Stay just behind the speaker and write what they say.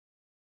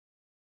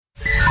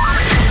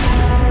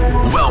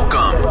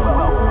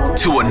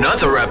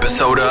another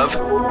episode of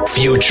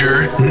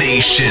Future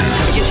Nation.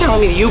 You telling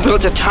me you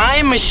built a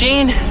time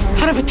machine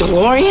out of a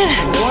DeLorean?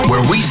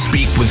 Where we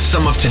speak with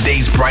some of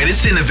today's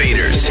brightest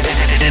innovators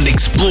and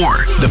explore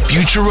the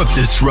future of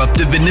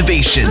disruptive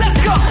innovation.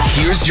 Let's go!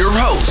 Here's your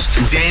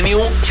host,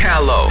 Daniel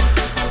Callow.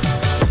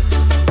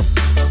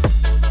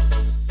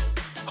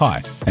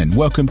 Hi, and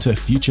welcome to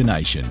Future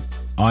Nation.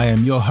 I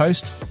am your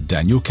host,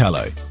 Daniel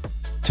Callow.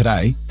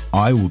 Today,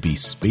 I will be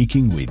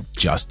speaking with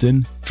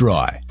Justin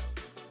Dry.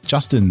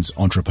 Justin's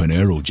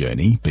entrepreneurial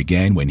journey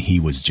began when he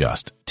was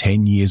just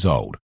 10 years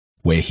old,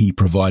 where he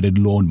provided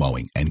lawn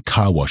mowing and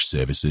car wash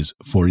services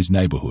for his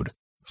neighborhood.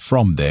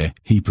 From there,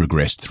 he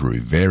progressed through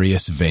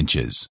various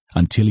ventures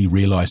until he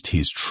realized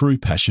his true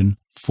passion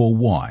for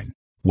wine,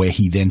 where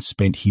he then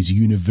spent his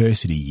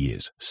university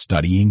years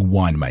studying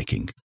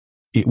winemaking.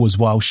 It was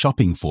while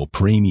shopping for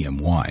premium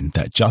wine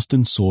that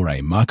Justin saw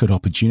a market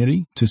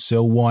opportunity to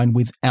sell wine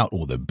without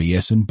all the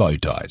BS and bow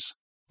ties.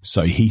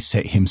 So he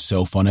set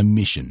himself on a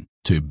mission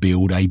to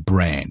build a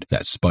brand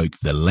that spoke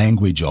the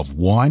language of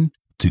wine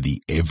to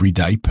the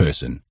everyday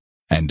person.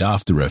 And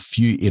after a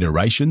few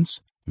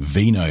iterations,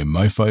 Vino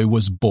Mofo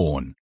was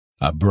born,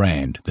 a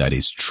brand that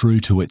is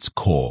true to its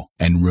core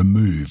and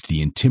removed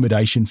the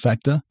intimidation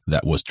factor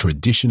that was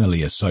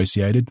traditionally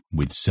associated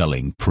with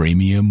selling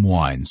premium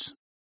wines.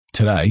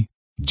 Today,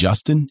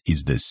 Justin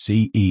is the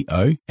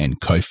CEO and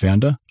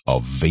co-founder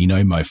of Vino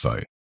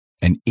Mofo,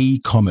 an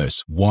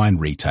e-commerce wine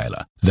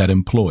retailer that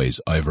employs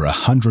over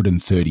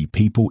 130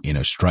 people in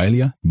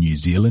Australia, New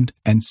Zealand,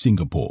 and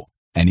Singapore,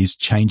 and is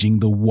changing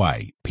the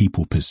way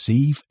people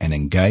perceive and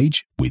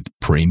engage with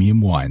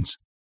premium wines.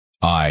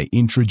 I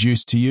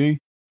introduce to you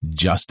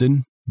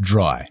Justin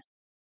Dry.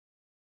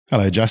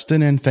 Hello,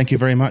 Justin, and thank you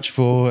very much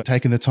for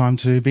taking the time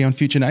to be on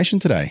Future Nation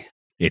today.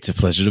 It's a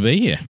pleasure to be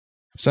here.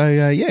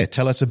 So,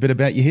 tell us a bit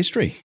about your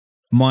history.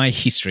 My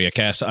history,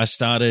 okay. So I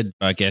started,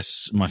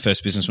 my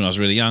first business when I was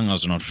really young. I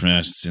was an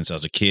entrepreneur since I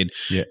was a kid.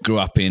 Yeah. Grew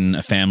up in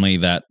a family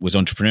that was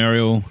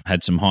entrepreneurial,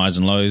 had some highs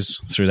and lows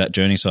through that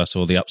journey. So I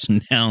saw the ups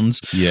and downs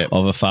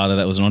of a father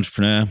that was an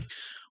entrepreneur.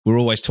 We were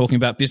always talking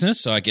about business.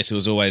 So I guess it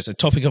was always a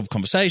topic of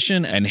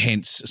conversation and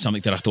hence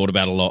something that I thought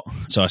about a lot.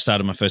 So I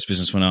started my first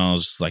business when I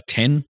was like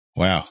 10.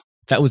 Wow.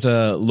 That was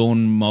a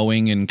lawn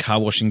mowing and car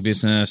washing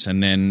business.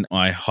 And then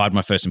I hired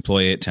my first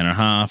employee at 10 and a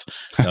half.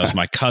 That was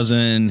my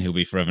cousin. He'll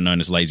be forever known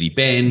as Lazy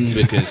Ben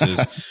because he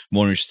was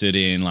more interested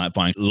in like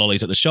buying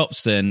lollies at the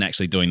shops than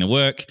actually doing the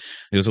work.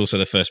 He was also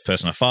the first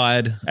person I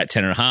fired at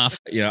 10 and a half.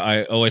 You know,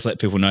 I always let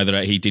people know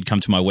that he did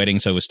come to my wedding,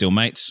 so we're still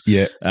mates.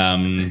 Yeah.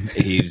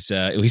 We're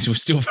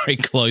still very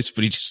close,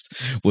 but he just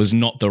was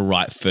not the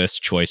right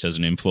first choice as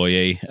an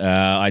employee.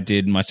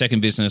 My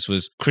second business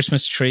was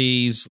Christmas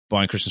trees,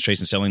 buying Christmas trees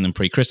and selling them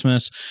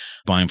pre-Christmas.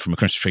 Buying from a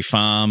Christmas tree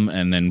farm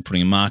and then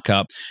putting a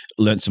markup.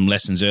 Learned some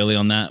lessons early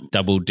on that.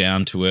 Doubled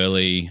down too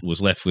early.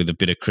 Was left with a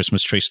bit of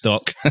Christmas tree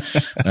stock.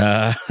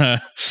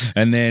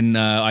 And then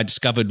I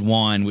discovered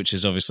wine, which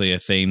is obviously a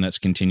theme that's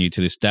continued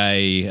to this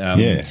day.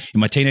 In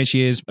my teenage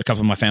years, a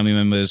couple of my family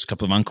members, a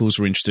couple of uncles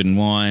were interested in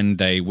wine.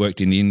 They worked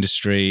in the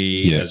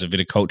industry as a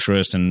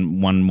viticulturist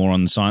and one more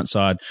on the science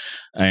side.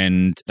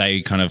 And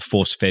they kind of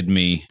force-fed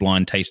me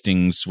blind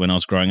tastings when I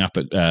was growing up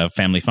at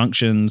family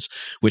functions,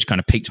 which kind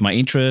of piqued my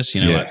interest,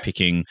 like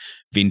picking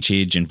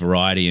vintage and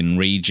variety and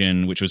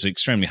region, which was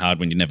extremely hard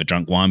when you never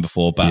drunk wine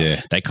before,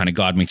 but they kind of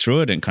guided me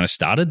through it and kind of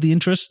started the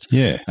interest.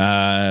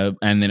 And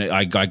then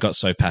I got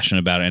so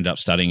passionate about it, ended up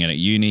studying it at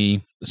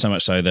uni, so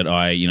much so that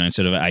I,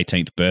 instead of an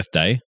 18th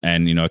birthday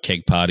and, a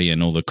keg party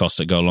and all the costs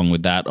that go along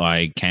with that,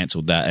 I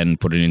cancelled that and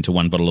put it into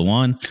one bottle of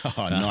wine.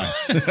 Oh,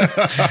 nice.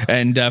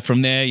 And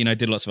from there,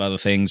 did lots of other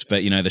things.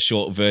 But, the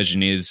short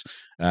version is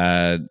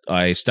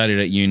I studied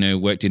at uni,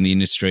 worked in the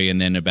industry, and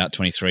then about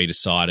 23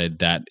 decided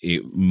that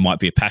it might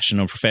be a passion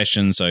or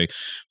profession. So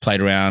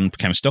played around,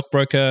 became a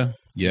stockbroker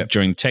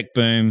during the tech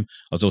boom.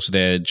 I was also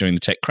there during the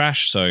tech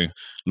crash, so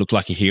looked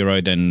like a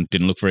hero, then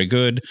didn't look very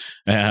good.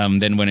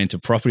 Then went into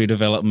property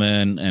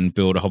development and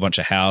built a whole bunch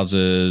of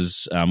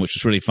houses, which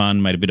was really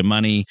fun, made a bit of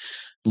money.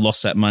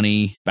 Lost that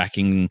money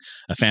backing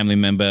a family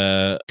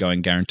member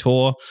going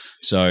guarantor.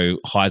 So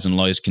highs and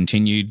lows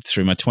continued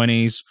through my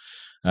 20s.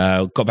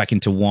 Got back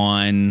into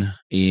wine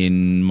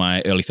in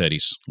my early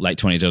 30s, late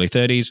 20s, early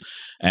 30s,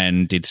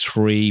 and did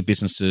 3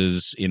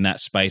 businesses in that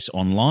space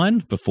online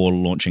before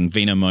launching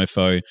Vino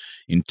Mofo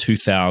in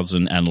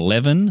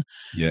 2011.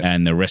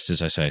 And the rest,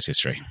 as I say, is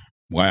history.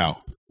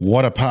 Wow.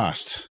 What a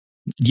past.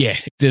 Yeah,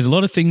 there's a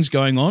lot of things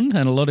going on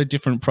and a lot of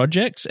different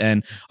projects,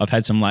 and I've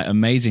had some like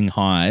amazing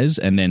highs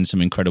and then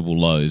some incredible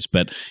lows.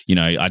 But,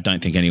 I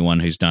don't think anyone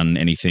who's done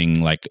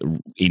anything like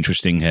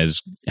interesting has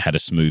had a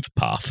smooth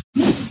path.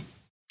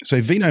 So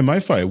Vino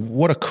Mofo,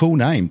 what a cool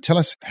name. Tell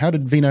us, how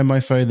did Vino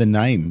Mofo, the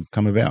name,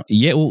 come about?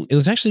 Yeah, well, it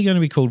was actually going to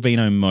be called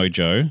Vino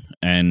Mojo,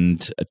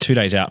 and 2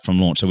 days out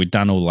from launch. So we'd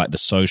done all like the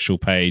social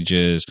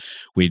pages.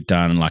 We'd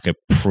done like a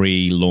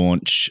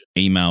pre-launch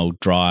email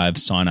drive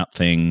sign-up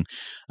thing.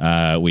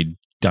 We'd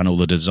done all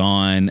the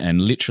design,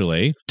 and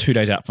literally 2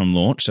 days out from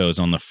launch, so it was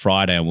on the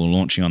Friday and we were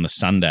launching on the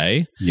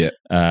Sunday,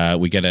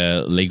 we get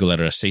a legal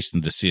letter, a cease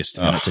and desist,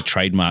 and it's a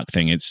trademark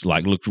thing. It's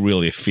like looked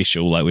really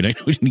official. Like we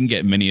didn't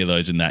get many of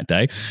those in that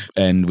day.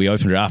 And we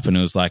opened it up and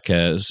it was like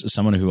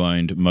someone who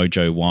owned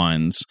Mojo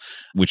Wines,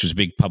 which was a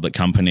big public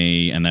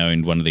company, and they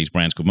owned one of these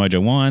brands called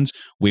Mojo Wines.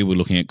 We were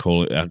looking at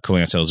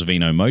calling ourselves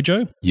Vino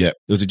Mojo. Yeah. It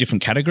was a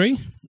different category.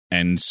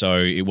 And so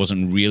it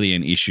wasn't really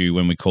an issue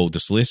when we called the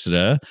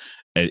solicitor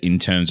in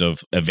terms of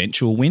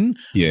eventual win.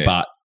 Yeah.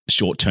 But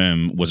short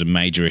term was a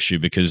major issue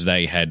because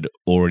they had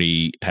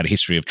already had a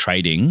history of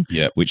trading,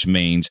 which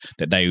means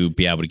that they would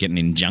be able to get an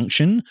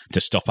injunction to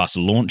stop us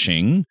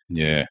launching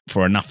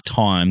for enough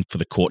time for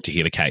the court to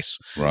hear the case.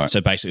 Right. So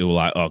basically we're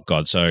like, oh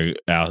God. So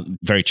our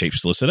very cheap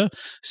solicitor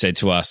said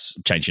to us,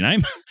 change your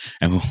name.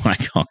 And we're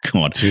like, oh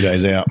God. 2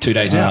 days out. 2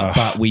 days out.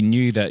 But we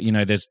knew that,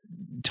 there's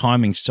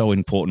timing's so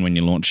important when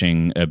you're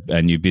launching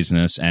a new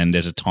business, and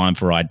there's a time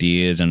for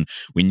ideas, and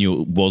we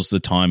knew it was the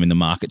time in the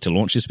market to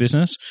launch this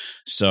business.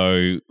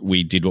 So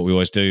we did what we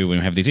always do when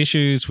we have these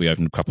issues. We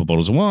opened a couple of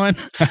bottles of wine,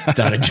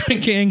 started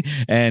drinking,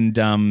 and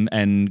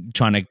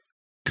trying to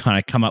kind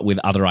of come up with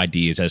other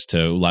ideas as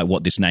to like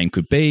what this name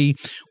could be.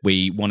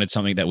 We wanted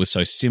something that was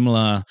so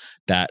similar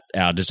that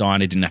our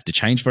designer didn't have to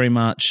change very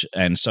much,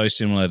 and so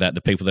similar that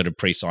the people that had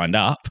pre-signed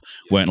up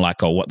weren't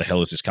like, oh, what the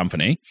hell is this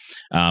company?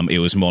 It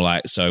was more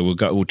like, so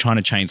we're trying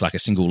to change like a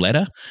single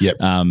letter,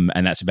 and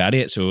that's about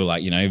it. So we're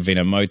like,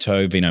 Vino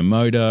Moto, Vino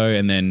Modo,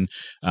 and then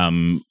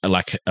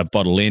like a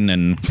bottle in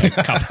and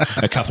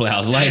a couple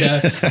hours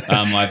later,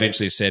 I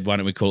eventually said, why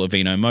don't we call it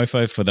Vino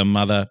Mofo for the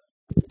mother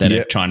that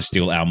are trying to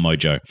steal our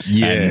mojo.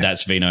 And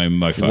that's Vino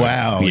Mofo.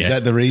 Wow. Is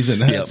that the reason?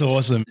 That's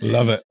awesome.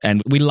 Love it.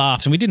 And we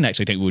laughed, and we didn't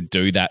actually think we would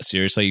do that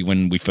seriously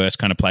when we first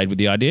kind of played with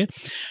the idea.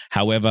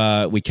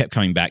 However, we kept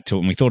coming back to it,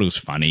 and we thought it was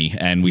funny,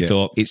 and we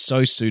thought it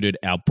so suited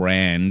our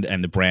brand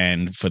and the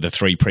brand for the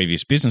 3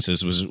 previous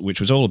businesses,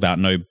 which was all about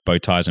no bow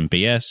ties and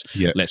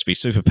BS. Let's be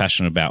super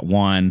passionate about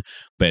wine,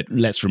 but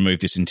let's remove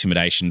this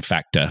intimidation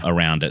factor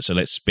around it. So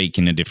let's speak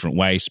in a different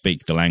way, speak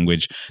the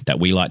language that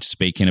we like to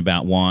speak in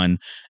about wine.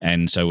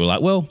 And so we're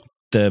like, well,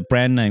 the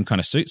brand name kind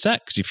of suits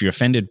that, because if you're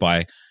offended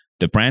by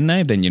the brand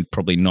name, then you're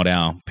probably not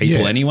our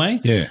people anyway.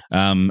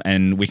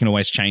 And we can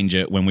always change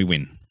it when we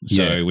win.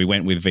 So we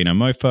went with Vino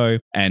Mofo,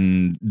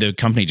 and the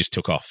company just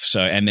took off. So,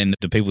 and then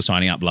the people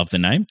signing up love the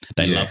name.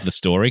 They love the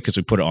story because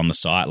we put it on the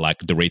site, like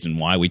the reason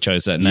why we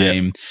chose that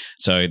name.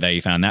 So they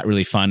found that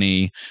really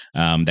funny.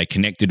 They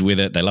connected with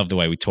it. They loved the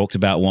way we talked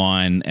about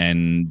wine.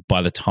 And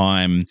by the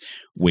time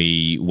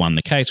we won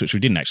the case, which we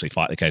didn't actually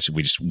fight the case,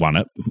 we just won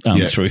it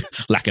through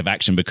lack of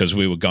action because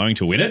we were going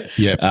to win it.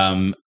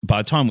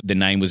 By the time the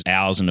name was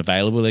ours and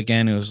available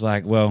again, it was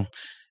like, well,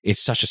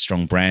 it's such a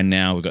strong brand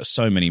now. We've got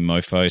so many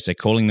mofos. They're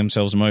calling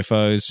themselves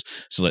mofos.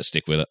 So let's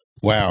stick with it.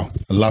 Wow.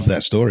 I love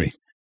that story.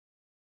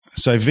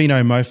 So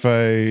Vino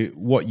Mofo,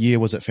 what year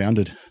was it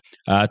founded?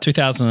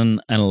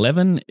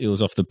 2011. It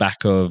was off the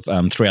back of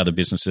 3 other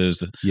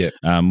businesses.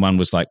 One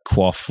was like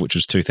Quaff, which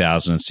was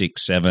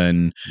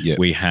 2006-07.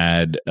 We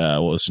had,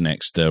 what was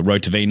next?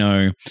 Road to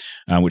Vino,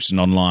 which is an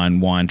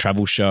online wine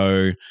travel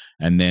show.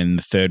 And then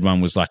the third one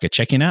was like a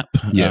check-in app.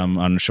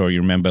 I'm sure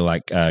you remember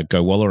like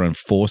GoWalla and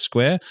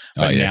Foursquare.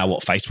 But now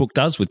what Facebook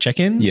does with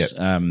check-ins.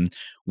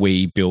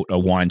 We built a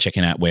wine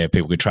check-in app where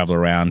people could travel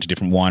around to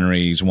different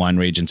wineries, wine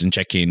regions, and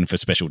check in for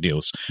special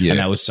deals. And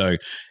that was so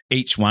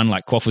each one,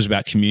 like Quaff was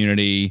about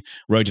community,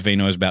 Road to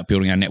Vino was about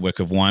building our network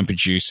of wine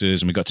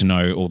producers, and we got to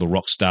know all the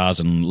rock stars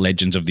and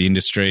legends of the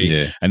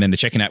industry. And then the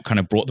check-in app kind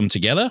of brought them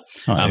together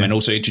and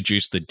also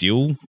introduced the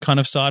deal kind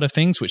of side of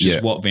things, which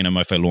is what Vino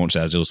Mofo launched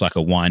as. It was like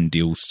a wine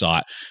deal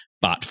site,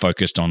 but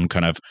focused on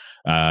kind of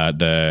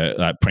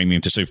the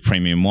premium to super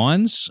premium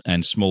wines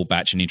and small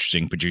batch and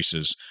interesting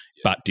producers,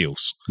 but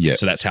deals.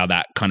 So that's how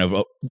that kind of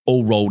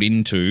all rolled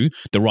into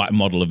the right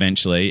model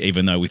eventually,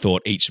 even though we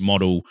thought each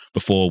model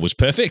before was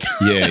perfect.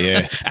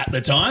 At the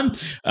time,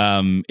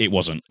 it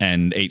wasn't.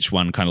 And each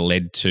one kind of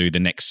led to the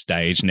next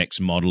stage, next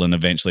model, and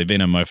eventually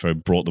Vino Mofo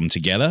brought them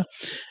together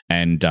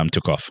and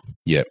took off.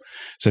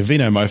 So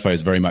Vino Mofo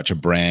is very much a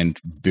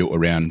brand built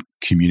around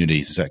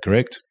communities. Is that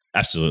correct?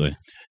 Absolutely.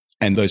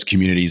 And those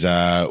communities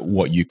are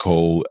what you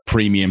call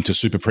premium to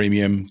super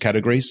premium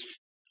categories?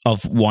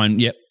 Of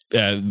wine,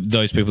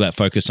 those people that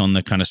focus on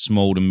the kind of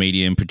small to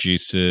medium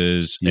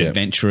producers,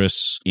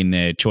 adventurous in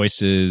their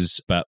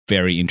choices, but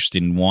very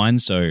interested in wine.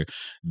 So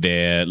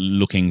they're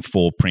looking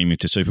for premium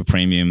to super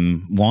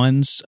premium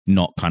wines,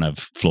 not kind of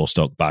floor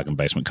stock, bargain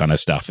basement kind of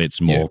stuff. It's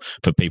more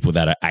for people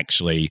that are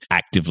actually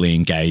actively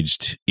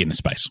engaged in the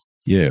space.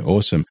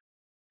 Awesome.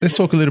 Let's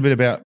talk a little bit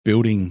about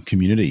building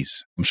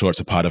communities. I'm sure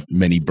it's a part of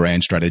many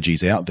brand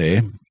strategies out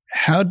there.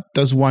 How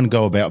does one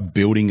go about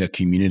building a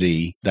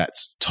community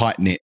that's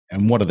tight-knit,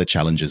 and what are the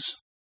challenges?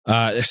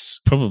 It's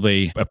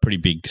probably a pretty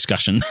big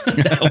discussion,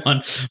 that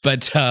one.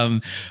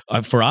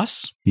 But for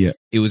us,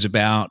 it was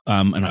about,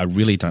 and I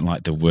really don't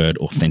like the word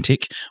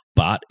authentic,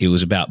 but it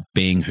was about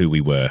being who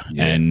we were.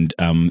 And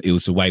it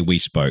was the way we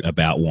spoke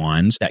about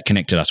wines that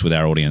connected us with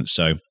our audience.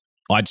 So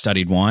I'd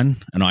studied wine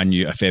and I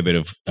knew a fair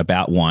bit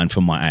about wine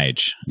for my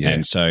age. Yeah.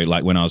 And so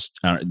like when I was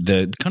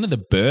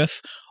the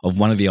birth of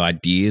one of the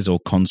ideas or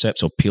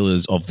concepts or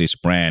pillars of this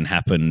brand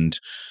happened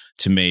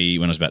to me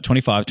when I was about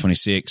 25,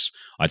 26.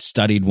 I'd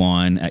studied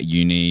wine at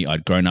uni.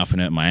 I'd grown up in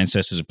it. My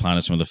ancestors had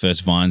planted some of the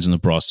first vines in the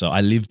Barossa. So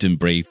I lived and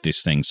breathed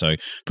this thing. So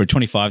for a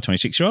 25,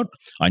 26-year-old,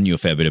 I knew a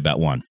fair bit about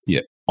wine.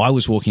 Yeah. I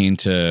was walking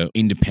into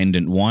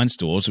independent wine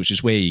stores, which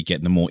is where you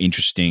get the more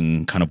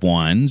interesting kind of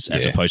wines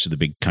as opposed to the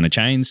big kind of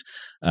chains.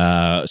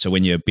 So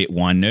when you're a bit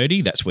wine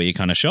nerdy, that's where you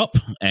kind of shop.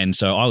 And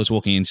so I was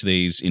walking into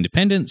these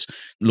independents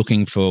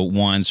looking for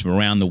wines from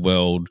around the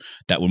world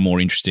that were more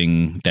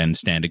interesting than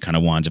standard kind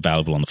of wines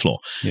available on the floor.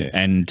 Yeah.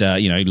 And,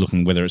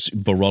 looking whether it's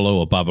Barolo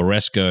or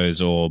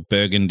Barbarescos or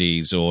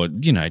Burgundies or,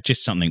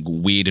 just something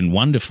weird and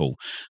wonderful.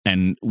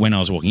 And when I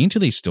was walking into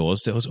these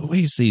stores, there was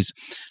always these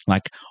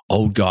like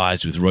old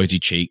guys with rosy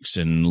cheeks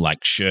and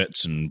like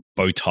shirts and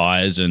bow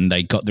ties, and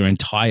they got their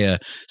entire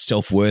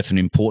self-worth and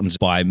importance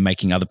by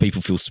making other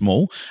people feel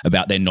small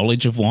about their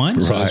knowledge of wine.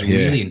 So it was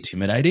really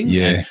intimidating.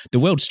 Yeah. And the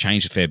world's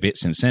changed a fair bit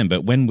since then,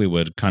 but when we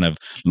were kind of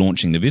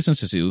launching the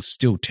businesses, it was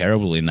still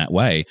terrible in that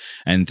way.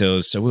 And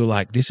so we were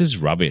like, this is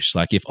rubbish.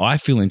 Like if I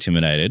feel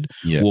intimidated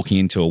walking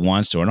into a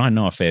wine store and I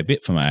know a fair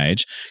bit for my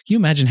age, can you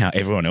imagine how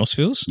everyone else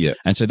feels? Yeah.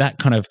 And so that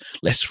kind of,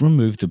 let's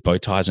remove the bow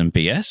ties and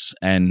BS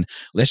and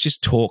let's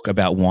just talk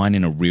about wine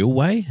in a real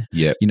way.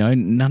 Yeah.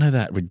 None of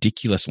that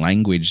ridiculous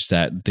language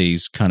that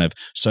these kind of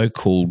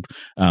so-called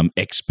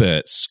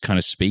experts kind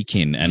of speak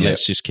in, and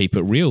let's just keep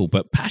it real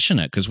but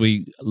passionate, because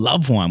we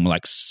love wine. We're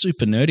like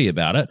super nerdy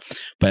about it,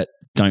 but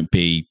don't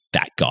be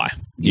that guy,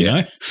 you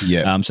know?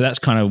 Yeah. So that's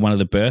kind of one of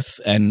the birth.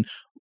 And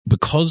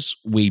because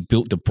we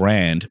built the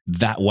brand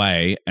that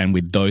way and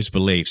with those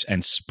beliefs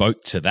and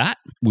spoke to that,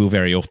 we were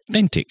very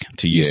authentic,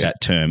 to use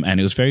that term. And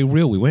it was very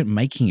real. We weren't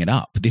making it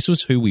up. This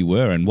was who we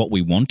were and what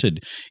we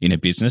wanted in a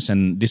business.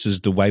 And this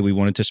is the way we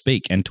wanted to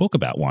speak and talk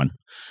about wine.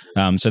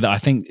 So that I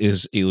think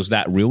it was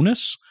that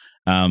realness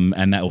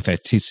and that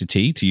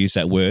authenticity, to use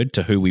that word,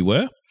 to who we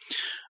were.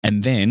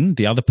 And then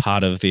the other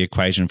part of the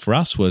equation for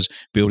us was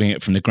building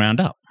it from the ground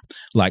up.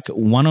 Like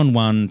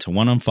 1-on-1 to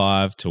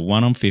 1-on-5 to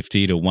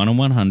 1-on-50 to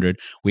 1-on-100.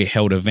 We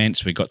held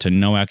events. We got to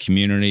know our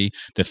community.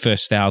 The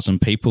first 1,000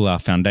 people are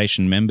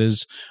foundation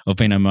members of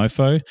Vino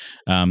Mofo.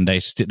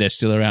 They're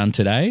still around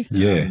today.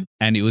 Yeah.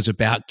 And it was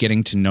about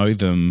getting to know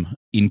them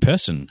in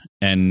person.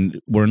 And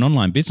we're an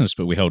online business,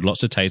 but we held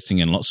lots of tasting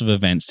and lots of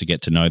events to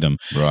get to know them.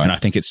 Right. And I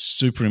think it's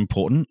super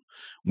important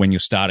when you're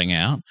starting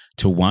out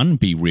to, one,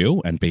 be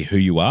real and be who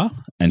you are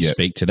and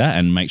speak to that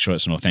and make sure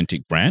it's an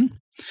authentic brand.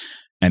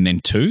 And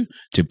then two,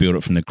 to build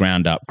it from the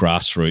ground up,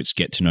 grassroots,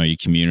 get to know your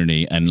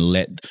community and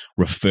let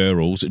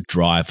referrals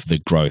drive the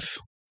growth.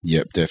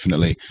 Yep,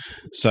 definitely.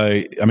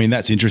 So, I mean,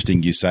 that's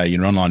interesting. You say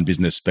you're an online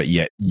business, but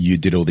yet you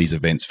did all these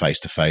events face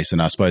to face.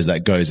 And I suppose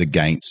that goes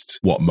against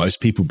what most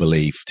people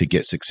believe to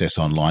get success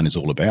online is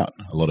all about.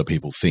 A lot of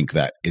people think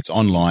that it's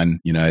online,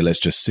 let's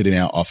just sit in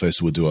our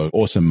office, we'll do an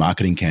awesome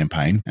marketing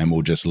campaign and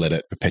we'll just let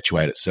it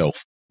perpetuate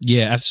itself.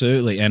 Yeah,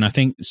 absolutely. And I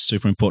think it's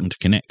super important to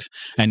connect.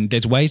 And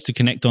there's ways to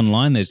connect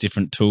online. There's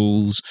different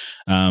tools,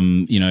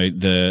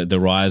 the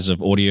rise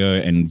of audio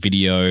and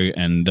video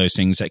and those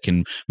things that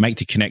can make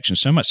the connection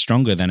so much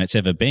stronger than it's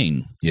ever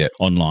been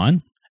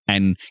online,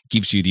 and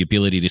gives you the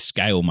ability to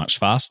scale much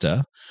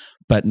faster.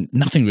 But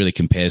nothing really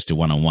compares to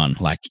one-on-one,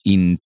 like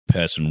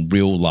in-person,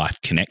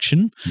 real-life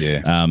connection.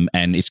 Yeah.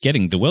 And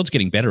the world's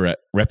getting better at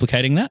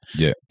replicating that.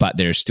 Yeah. But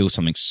there is still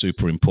something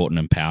super important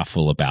and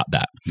powerful about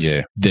that.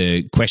 Yeah.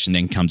 The question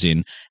then comes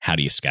in, how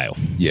do you scale?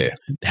 Yeah.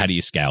 How do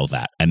you scale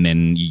that? And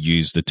then you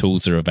use the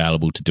tools that are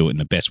available to do it in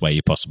the best way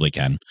you possibly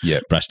can.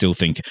 Yeah. But I still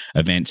think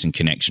events and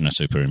connection are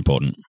super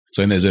important.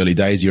 So in those early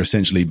days, you're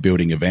essentially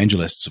building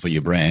evangelists for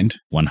your brand.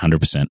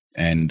 100%.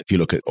 And if you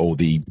look at all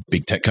the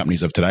big tech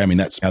companies of today, I mean,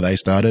 that's how they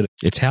started.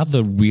 It's how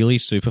the really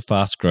super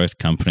fast growth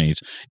companies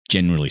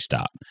generally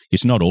start.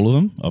 It's not all of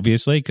them,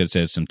 obviously, because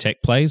there's some tech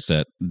plays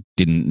that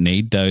didn't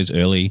need those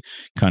early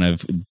kind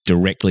of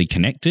directly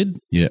connected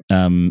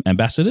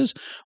ambassadors.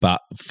 But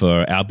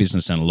for our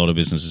business and a lot of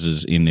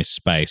businesses in this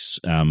space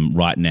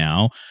right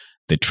now,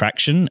 the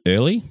traction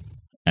early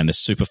and the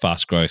super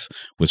fast growth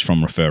was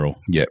from referral.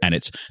 Yeah. And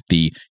it's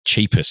the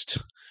cheapest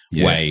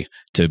way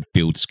to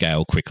build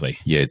scale quickly.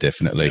 Yeah,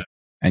 definitely.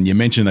 And you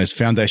mentioned those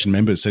foundation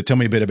members. So tell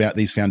me a bit about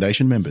these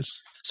foundation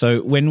members.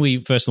 So when we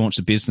first launched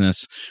the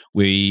business,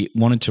 we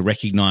wanted to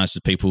recognize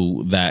the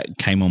people that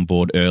came on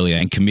board earlier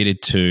and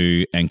committed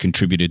to and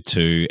contributed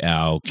to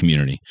our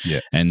community. Yeah.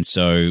 And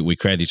so we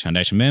created these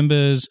foundation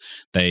members.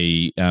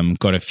 They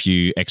got a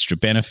few extra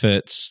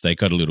benefits. They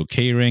got a little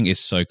key ring.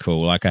 It's so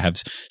cool. Like I have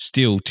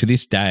still to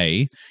this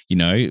day,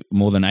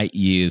 more than 8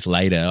 years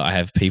later, I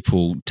have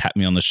people tap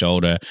me on the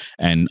shoulder,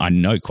 and I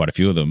know quite a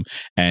few of them,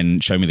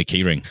 and show me the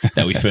key ring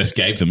that we first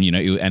gave them,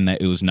 and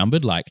that it was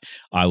numbered. Like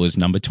I was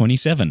number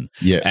 27.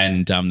 Yeah. Yeah.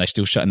 And they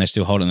still shut and they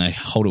still hold it, and they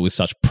hold it with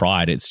such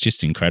pride. It's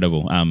just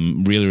incredible.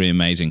 Really, really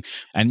amazing.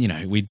 And,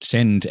 we'd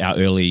send our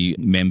early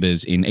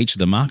members in each of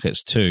the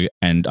markets too.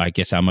 And I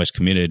guess our most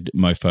committed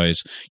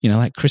mofos,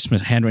 like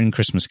handwritten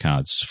Christmas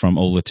cards from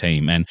all the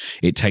team. And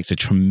it takes a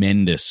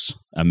tremendous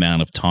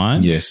amount of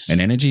time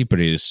and energy, but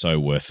it is so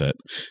worth it.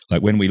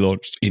 Like when we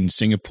launched in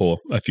Singapore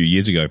a few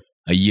years ago,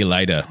 a year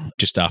later,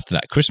 just after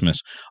that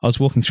Christmas, I was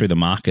walking through the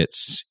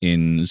markets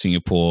in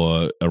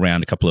Singapore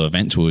around a couple of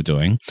events we were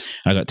doing.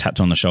 And I got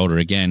tapped on the shoulder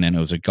again, and it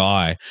was a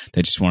guy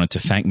that just wanted to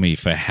thank me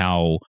for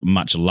how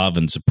much love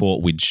and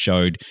support we'd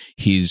showed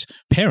his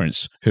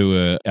parents, who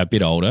were a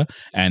bit older,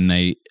 and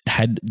they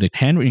had the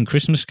handwritten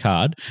Christmas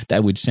card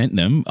that we'd sent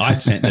them.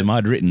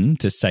 I'd written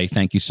to say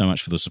thank you so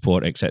much for the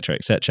support, et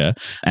cetera,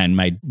 and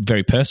made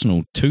very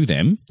personal to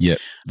them. Yeah.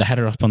 They had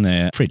it up on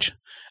their fridge.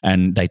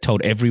 And they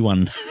told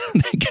everyone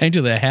that came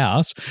to their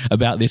house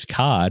about this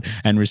card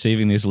and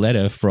receiving this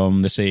letter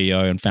from the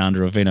CEO and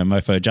founder of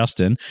Vinomofo,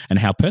 Justin, and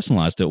how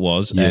personalized it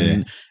was.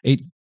 Yeah. And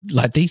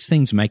these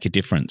things make a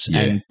difference.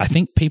 Yeah. And I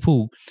think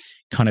people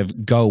kind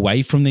of go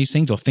away from these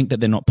things or think that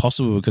they're not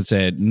possible because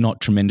they're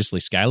not tremendously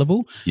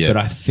scalable. Yeah. But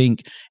I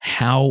think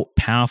how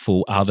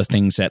powerful are the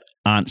things that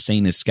aren't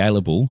seen as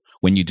scalable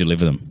when you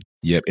deliver them?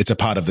 Yeah, it's a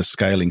part of the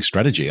scaling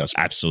strategy.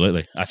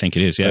 Absolutely. I think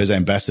it is, yeah. Those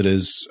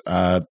ambassadors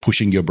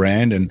pushing your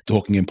brand and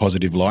talking in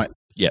positive light.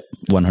 Yep,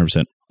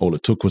 100%. All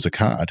it took was a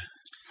card.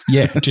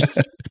 Yeah, just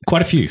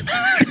quite a few.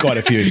 Quite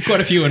a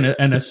few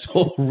and a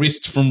sore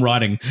wrist from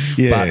writing.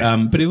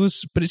 Yeah. But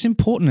it's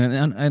important,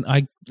 and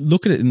I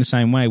look at it in the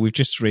same way. We've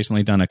just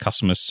recently done a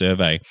customer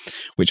survey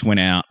which went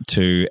out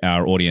to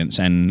our audience,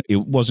 and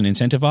it wasn't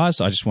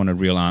incentivized. I just wanted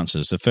real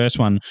answers. The first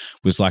one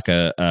was like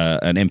an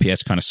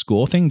NPS kind of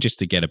score thing just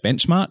to get a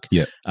benchmark.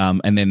 Yeah.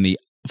 And then the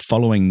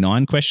following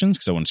 9 questions,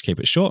 because I wanted to keep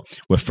it short,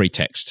 were free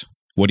text.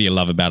 What do you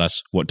love about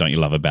us? What don't you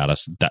love about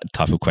us? That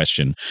type of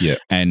question. Yeah.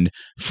 And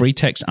free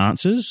text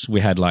answers,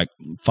 we had like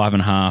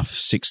 5,500,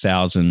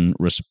 6,000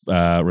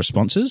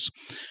 responses.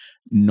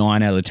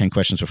 9 out of the 10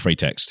 questions were free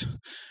text.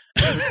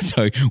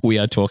 So we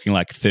are talking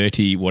like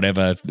 30,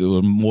 whatever,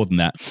 or more than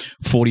that,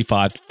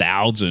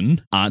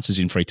 45,000 answers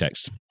in free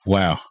text.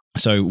 Wow.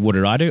 So what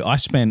did I do? I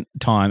spent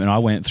time and I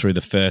went through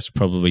the first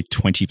probably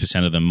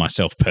 20% of them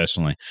myself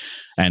personally.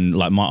 And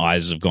like my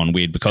eyes have gone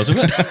weird because of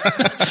it.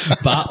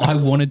 But I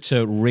wanted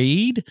to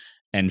read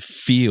and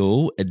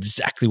feel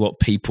exactly what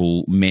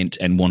people meant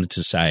and wanted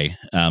to say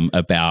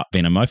about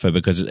Vinomofo,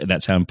 because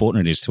that's how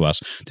important it is to us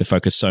to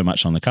focus so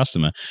much on the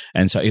customer.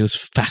 And so it was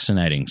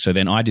fascinating. So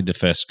then I did the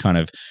first kind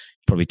of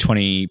probably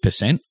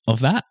 20%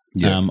 of that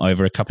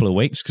over a couple of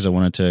weeks because I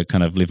wanted to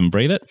kind of live and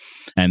breathe it.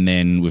 And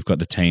then we've got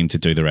the team to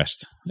do the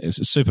rest. It's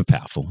super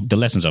powerful. The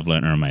lessons I've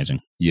learned are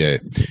amazing. Yeah.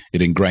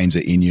 It ingrains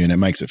it in you and it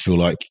makes it feel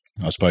like,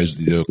 I suppose,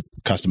 the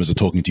customers are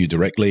talking to you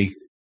directly.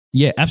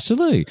 Yeah,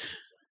 absolutely.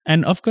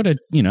 And I've got a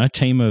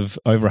team of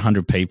over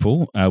 100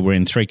 people. We're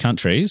in 3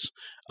 countries.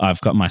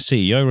 I've got my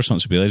CEO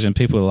responsibilities, and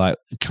people are like,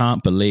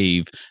 can't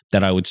believe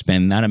that I would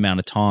spend that amount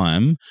of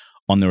time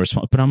on the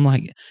response. But I'm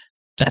like,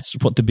 that's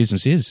what the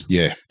business is.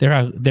 Yeah. They're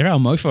our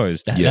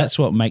mofos. That's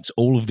what makes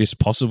all of this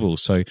possible.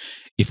 So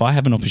if I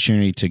have an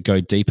opportunity to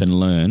go deep and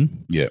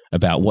learn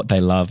about what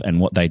they love and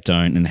what they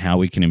don't and how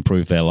we can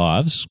improve their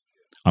lives,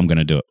 I'm going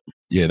to do it.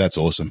 Yeah, that's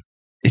awesome.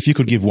 If you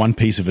could give one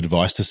piece of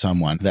advice to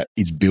someone that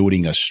is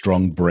building a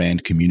strong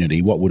brand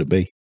community, what would it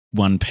be?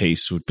 One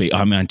piece would be,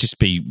 just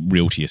be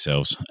real to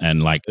yourselves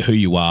and like who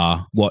you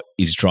are, what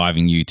is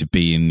driving you to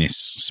be in this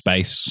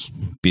space,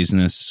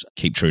 business.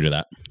 Keep true to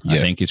that. I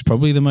think is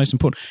probably the most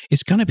important.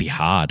 It's going to be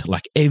hard.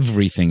 Like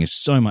everything is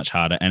so much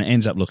harder and it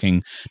ends up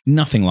looking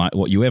nothing like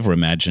what you ever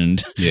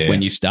imagined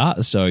when you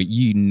start. So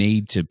you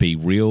need to be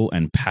real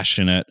and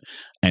passionate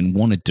and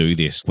want to do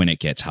this when it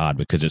gets hard,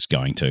 because it's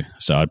going to.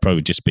 So I'd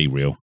probably just be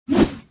real.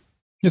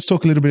 Let's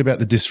talk a little bit about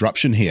the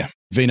disruption here.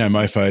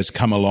 Vinomofo's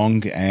come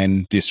along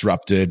and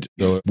disrupted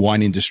the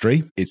wine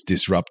industry. It's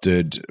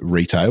disrupted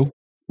retail.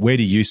 Where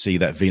do you see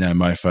that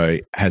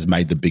Vinomofo has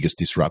made the biggest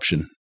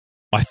disruption?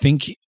 I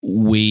think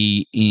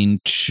we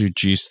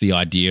introduced the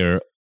idea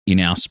in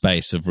our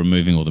space of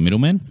removing all the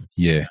middlemen.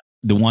 Yeah.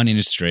 The wine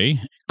industry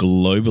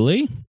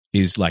globally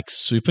is like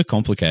super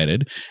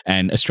complicated,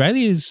 and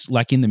Australia is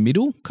like in the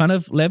middle kind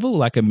of level.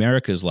 Like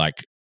America's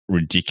like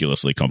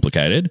ridiculously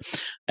complicated,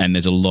 and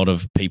there's a lot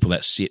of people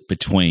that sit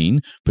between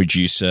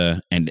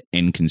producer and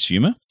end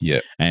consumer.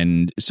 Yeah.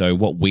 And so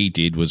what we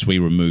did was we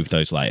removed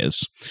those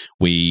layers.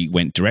 We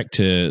went direct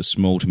to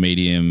small to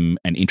medium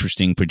and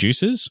interesting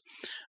producers,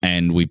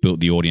 and we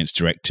built the audience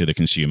direct to the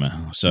consumer.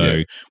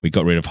 So we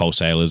got rid of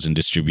wholesalers and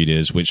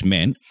distributors, which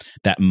meant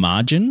that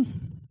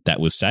margin that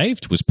was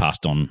saved was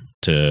passed on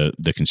to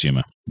the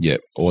consumer. Yeah,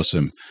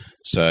 awesome.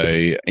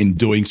 So in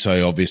doing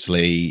so,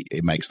 obviously,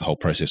 it makes the whole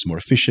process more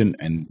efficient,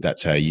 and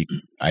that's how you're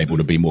able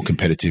to be more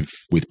competitive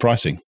with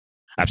pricing.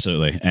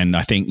 Absolutely. And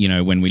I think,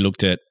 when we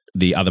looked at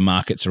the other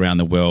markets around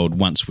the world,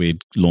 once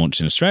we'd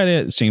launched in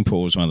Australia,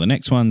 Singapore was one of the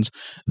next ones,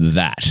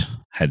 that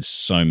had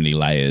so many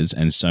layers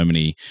and so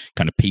many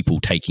kind of people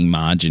taking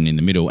margin in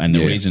the middle. And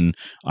the reason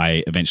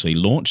I eventually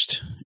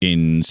launched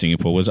in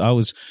Singapore was I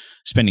was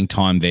spending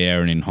time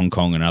there and in Hong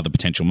Kong and other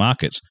potential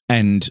markets.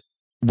 And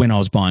when I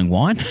was buying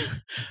wine,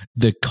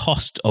 the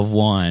cost of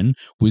wine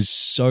was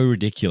so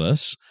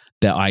ridiculous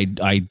that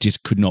I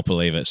just could not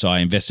believe it. So I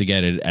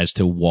investigated as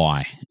to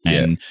why.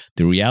 Yeah. And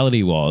the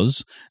reality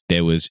was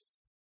there was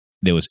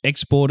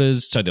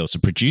exporters, so there was a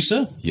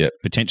producer, Yep.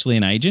 potentially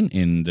an agent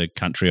in the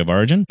country of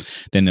origin.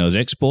 Then there was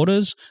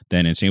exporters.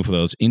 Then in Singapore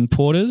there was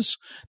importers.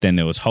 Then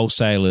there was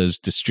wholesalers,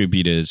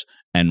 distributors,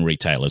 and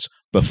retailers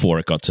before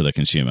it got to the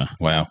consumer.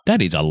 Wow.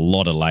 That is a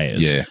lot of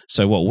layers. Yeah.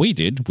 So what we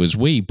did was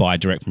we buy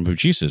direct from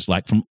producers,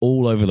 like from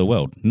all over the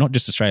world, not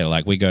just Australia.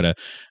 Like we go to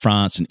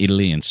France and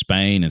Italy and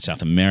Spain and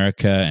South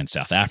America and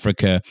South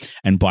Africa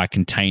and buy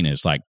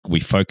containers. Like we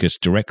focus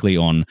directly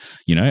on,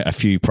 a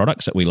few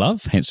products that we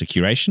love, hence the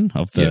curation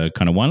of the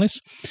kind of wine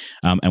list.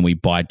 And we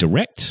buy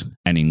direct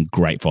and in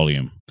great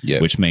volume,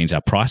 which means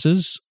our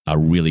prices are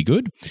really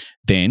good.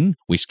 Then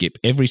we skip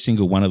every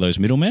single one of those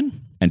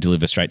middlemen and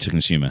deliver straight to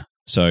consumer.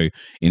 So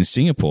in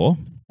Singapore,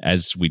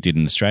 as we did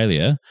in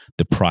Australia,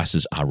 the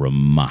prices are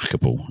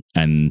remarkable.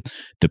 And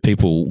the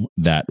people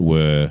that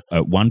were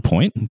at one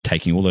point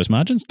taking all those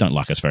margins don't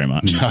like us very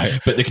much. No,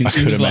 but the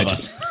consumers love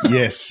us.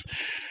 Yes.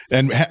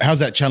 And how's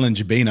that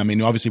challenge been? I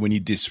mean, obviously when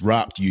you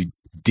disrupt.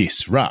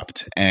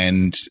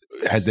 And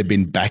has there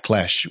been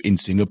backlash in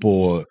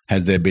Singapore?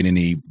 Has there been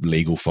any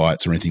legal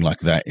fights or anything like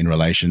that in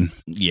relation?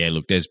 Yeah,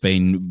 look, there's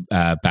been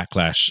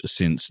backlash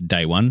since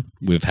day one.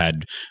 We've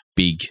had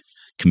big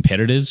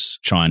competitors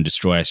try and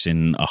destroy us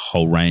in a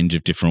whole range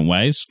of different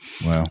ways.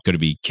 Wow. Got to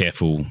be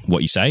careful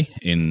what you say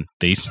in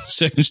these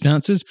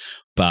circumstances.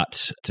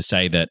 But to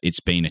say that it's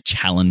been a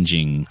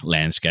challenging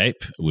landscape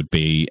would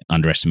be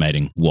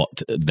underestimating what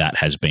that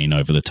has been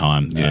over the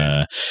time.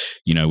 Yeah.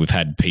 We've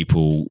had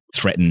people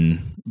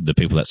threaten the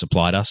people that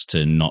supplied us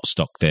to not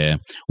stock their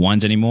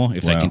wines anymore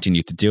if they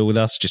continue to deal with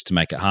us, just to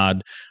make it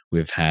hard.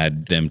 We've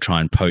had them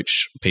try and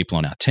poach people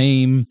on our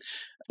team.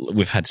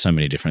 We've had so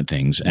many different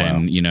things. Wow.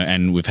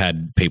 And we've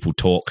had people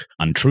talk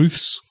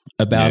untruths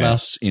about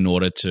us in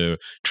order to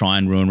try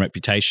and ruin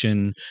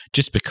reputation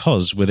just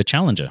because we're the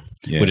challenger.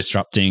 Yeah. We're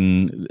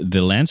disrupting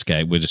the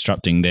landscape. We're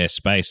disrupting their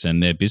space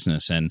and their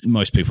business. And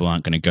most people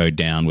aren't going to go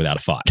down without a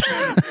fight.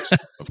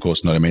 Of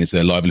course not. I mean, it's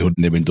their livelihood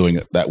and they've been doing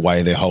it that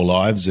way their whole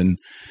lives. And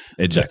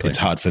exactly, it's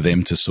hard for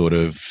them to sort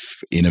of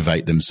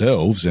innovate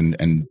themselves and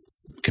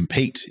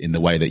compete in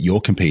the way that you're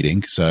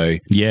competing. So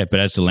yeah, but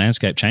as the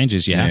landscape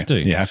changes, you have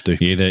to. You have to.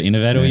 You either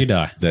innovate or you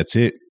die. That's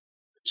it.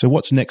 So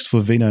what's next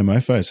for Vino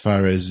Mofo as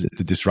far as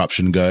the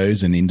disruption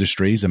goes and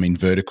industries? I mean,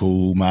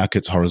 vertical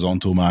markets,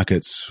 horizontal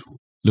markets.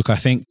 Look, I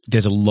think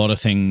there's a lot of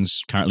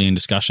things currently in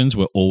discussions.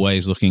 We're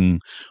always looking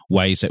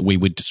ways that we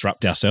would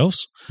disrupt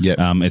ourselves. Yep.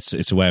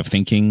 It's a way of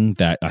thinking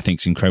that I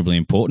think is incredibly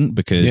important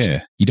because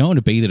you don't want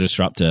to be the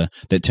disruptor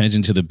that turns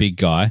into the big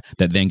guy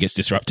that then gets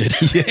disrupted.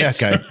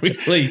 It's a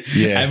really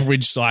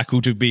average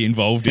cycle to be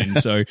involved in.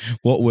 So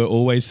what we're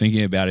always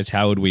thinking about is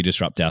how would we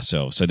disrupt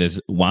ourselves? So there's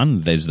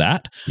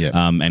that. Yep.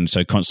 And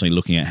so constantly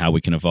looking at how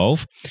we can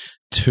evolve.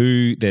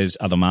 2, there's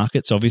other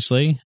markets,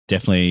 obviously,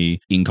 definitely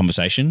in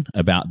conversation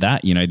about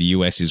that. The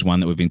US is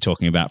one that we've been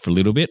talking about for a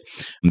little bit.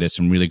 There's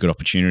some really good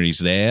opportunities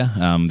there.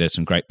 There's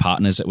some great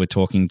partners that we're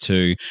talking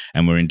to,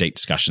 and we're in deep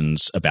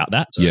discussions about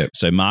that.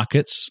 So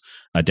markets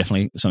are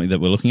definitely something that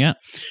we're looking at.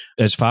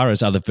 As far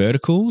as other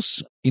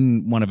verticals,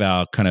 in one of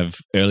our kind of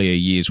earlier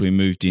years, we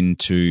moved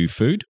into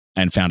food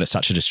and found it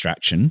such a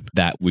distraction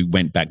that we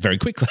went back very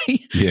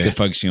quickly to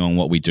focusing on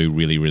what we do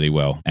really, really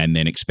well and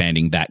then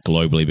expanding that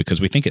globally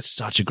because we think it's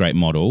such a great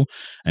model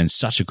and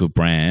such a good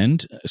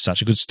brand, such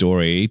a good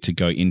story to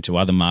go into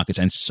other markets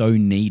and so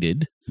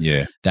needed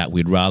that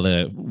we'd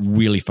rather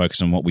really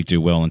focus on what we do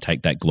well and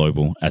take that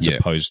global as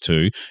opposed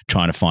to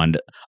trying to find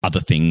other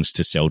things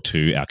to sell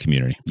to our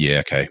community. Yeah,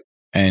 okay.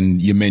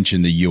 And you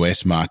mentioned the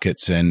US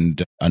markets,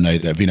 and I know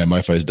that Vino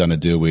Mofo's done a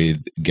deal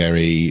with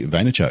Gary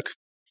Vaynerchuk.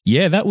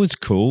 Yeah, that was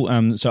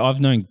cool. So I've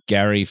known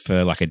Gary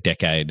for like a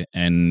decade,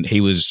 and he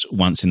was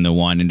once in the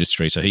wine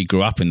industry. So he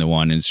grew up in the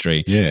wine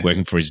industry,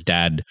 working for his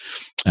dad,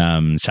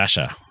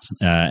 Sasha,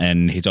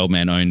 and his old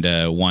man owned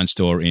a wine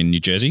store in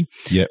New Jersey.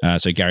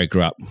 So Gary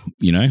grew up,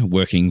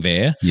 working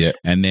there.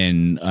 And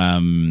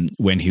then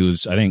when he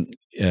was, I think,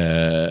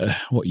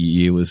 what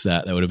year was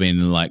that? That would have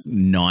been like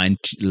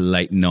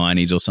late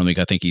 90s or something.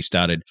 I think he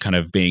started kind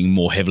of being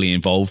more heavily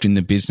involved in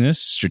the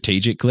business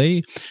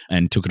strategically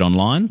and took it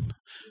online.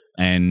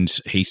 And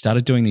he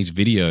started doing these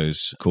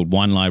videos called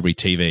Wine Library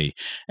TV.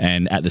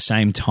 And at the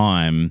same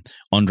time,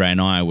 Andre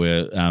and I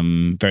were,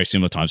 very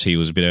similar times, he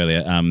was a bit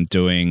earlier,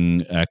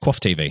 doing Quaff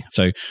TV.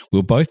 So we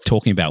were both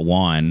talking about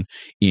wine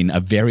in a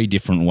very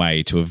different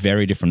way to a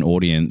very different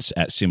audience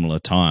at similar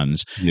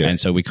times. And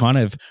so we kind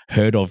of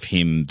heard of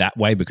him that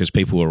way because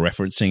people were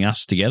referencing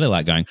us together,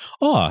 like going,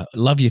 oh,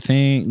 love your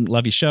thing,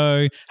 love your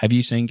show. Have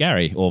you seen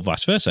Gary? Or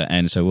vice versa.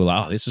 And so we're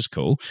like, oh, this is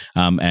cool.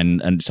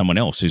 And someone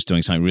else who's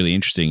doing something really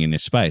interesting in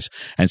this space.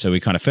 ways. And so we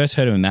kind of first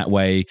heard of him that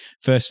way.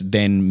 First,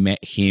 then met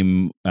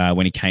him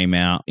when he came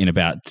out in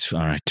about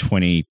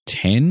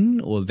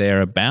 2010 or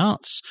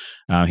thereabouts.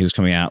 He was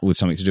coming out with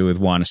something to do with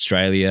Wine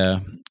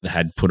Australia that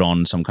had put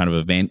on some kind of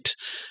event.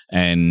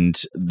 And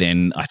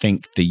then I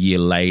think the year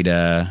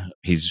later,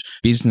 his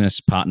business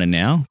partner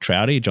now,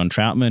 Trouty, John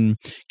Troutman,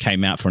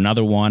 came out for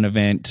another wine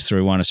event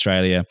through Wine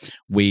Australia.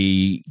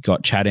 We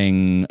got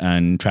chatting,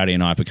 and Trouty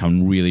and I have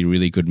become really,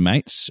 really good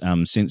mates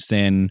since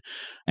then.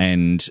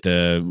 And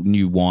the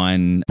new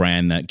wine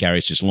brand that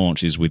Gary's just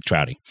launched is with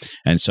Trouty.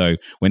 And so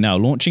when they were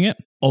launching it,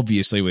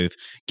 obviously with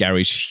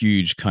Gary's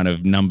huge kind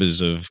of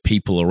numbers of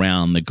people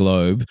around the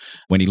globe,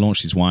 when he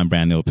launched his wine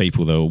brand, there were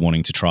people that were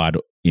wanting to try it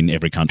in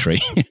every country.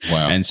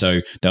 Wow. And so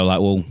they were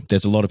like, well,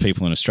 there's a lot of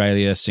people in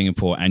Australia,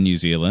 Singapore and New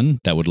Zealand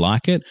that would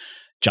like it.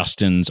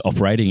 Justin's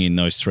operating in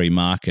those three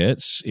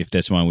markets. If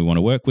there's someone we want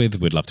to work with,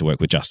 we'd love to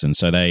work with Justin.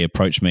 So they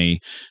approached me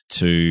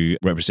to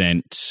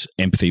represent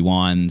Empathy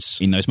Wines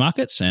in those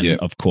markets. And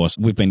of course,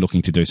 we've been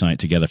looking to do something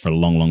together for a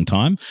long, long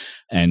time.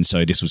 And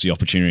so this was the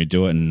opportunity to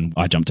do it, and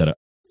I jumped at it.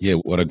 Yeah,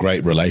 what a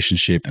great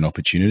relationship and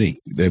opportunity.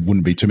 There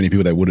wouldn't be too many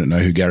people that wouldn't know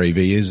who Gary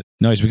Vee is.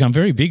 No, he's become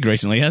very big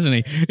recently, hasn't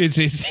he?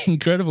 It's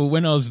incredible.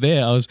 When I was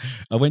there,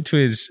 I went to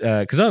his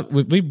because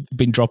we've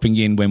been dropping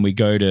in when we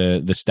go to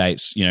the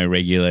States,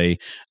 regularly.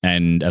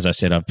 And as I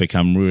said, I've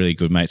become really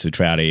good mates with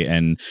Trouty,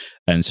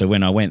 and so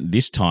when I went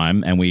this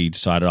time and we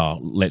decided,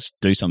 let's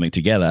do something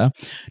together,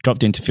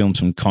 dropped in to film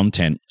some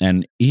content,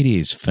 and it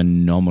is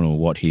phenomenal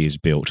what he has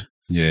built.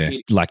 Yeah.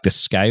 Like the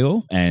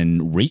scale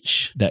and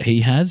reach that he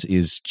has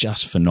is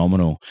just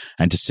phenomenal.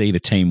 And to see the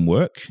team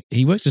work,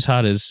 he works as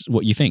hard as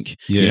what you think.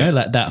 Yeah.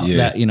 That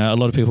a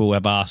lot of people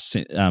have asked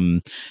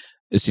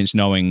since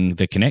knowing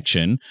the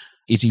connection,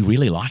 is he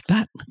really like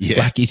that? Yeah.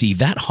 Like, is he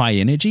that high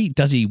energy?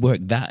 Does he work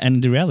that?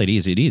 And the reality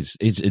is it is.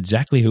 It's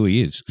exactly who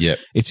he is. Yeah.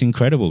 It's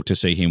incredible to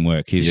see him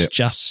work. He's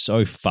just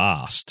so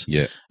fast.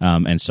 Yeah.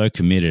 And so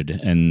committed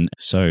and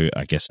so,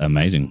 I guess,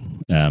 amazing.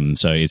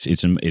 So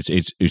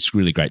it's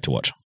really great to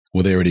watch.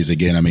 Well, there it is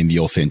again. I mean, the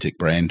authentic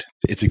brand.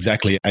 It's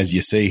exactly as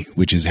you see,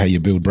 which is how you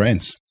build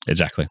brands.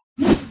 Exactly.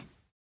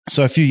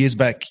 So a few years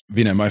back,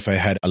 Vino Mofo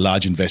had a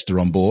large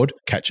investor on board,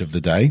 Catch of the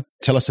Day.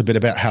 Tell us a bit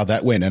about how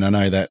that went. And I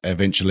know that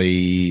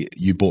eventually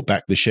you bought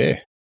back the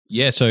share.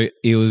 Yeah, so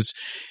it was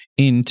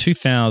in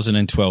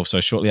 2012. So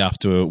shortly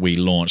after we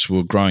launched, we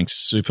were growing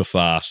super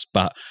fast.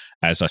 But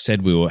as I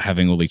said, we were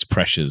having all these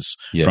pressures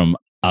from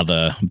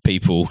other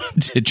people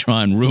to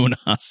try and ruin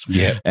us.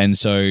 Yeah. And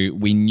so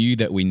we knew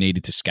that we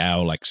needed to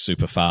scale like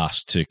super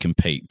fast to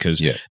compete because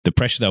the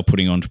pressure they were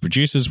putting on to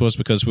producers was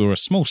because we were a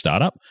small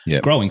startup,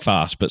 growing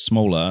fast, but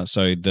smaller.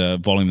 So the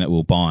volume that we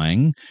were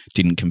buying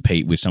didn't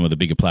compete with some of the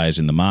bigger players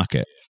in the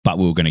market, but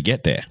we were going to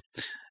get there.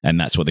 And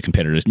that's what the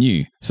competitors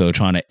knew. So they're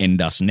trying to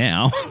end us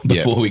now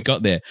before we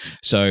got there.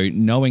 So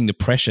knowing the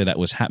pressure that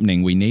was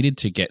happening, we needed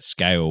to get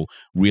scale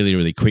really,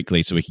 really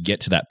quickly so we could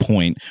get to that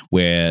point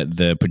where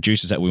the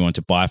producers that we wanted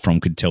to buy from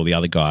could tell the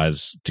other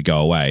guys to go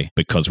away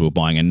because we were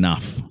buying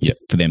enough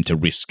for them to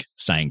risk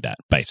saying that,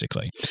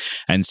 basically.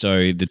 And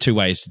so the two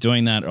ways to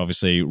doing that,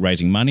 obviously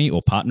raising money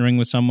or partnering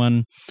with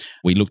someone.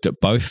 We looked at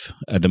both.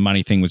 The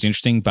money thing was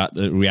interesting, but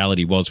the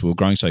reality was we were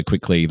growing so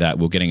quickly that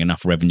we were getting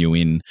enough revenue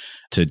in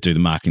to do the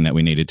marketing that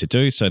we needed to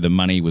do. So the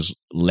money was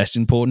less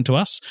important to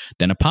us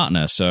than a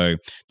partner. So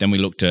then we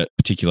looked at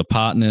particular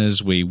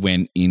partners. We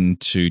went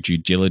into due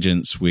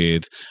diligence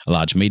with a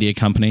large media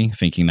company,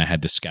 thinking they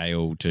had the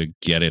scale to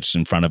get us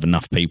in front of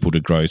enough people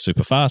to grow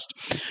super fast.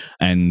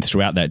 And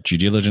throughout that due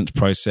diligence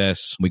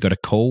process, we got a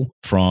call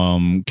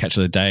from Catch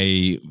of the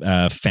Day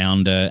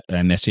founder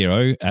and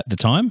SEO at the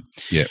time.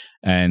 Yeah.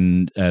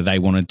 And they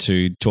wanted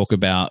to talk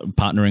about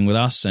partnering with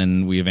us,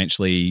 and we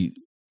eventually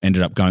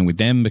ended up going with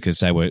them because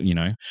they were,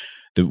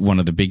 one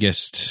of the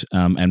biggest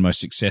and most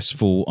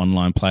successful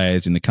online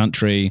players in the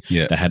country.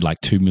 Yeah. They had like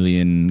 2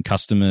 million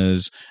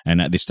customers.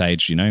 And at this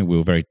stage, we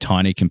were very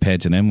tiny compared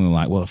to them. We were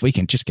like, well, if we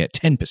can just get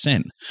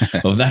 10%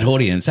 of that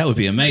audience, that would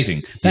be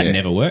amazing. That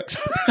never works.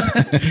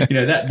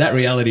 That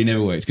reality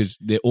never works because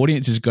the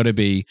audience has got to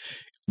be,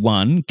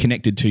 one,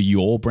 connected to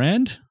your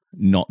brand,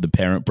 not the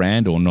parent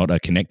brand or not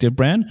a connected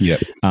brand.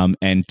 Yep.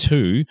 And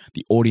two,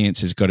 the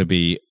audience has got to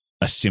be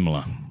a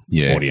similar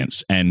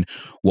audience. And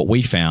what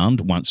we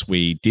found once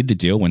we did the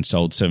deal, when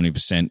sold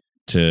 70%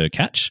 to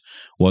Catch,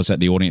 was that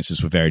the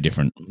audiences were very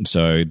different.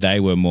 So they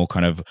were more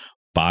kind of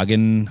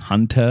bargain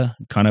hunter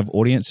kind of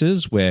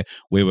audiences, where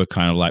we were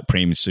kind of like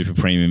premium, super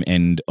premium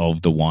end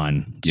of the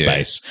wine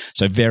space.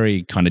 So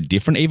very kind of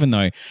different, even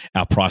though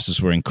our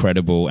prices were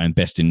incredible and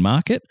best in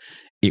market.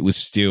 It was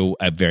still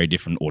a very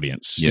different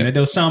audience. Yeah.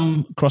 There was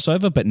some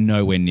crossover, but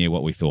nowhere near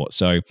what we thought.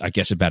 So I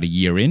guess about a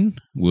year in,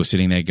 we were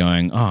sitting there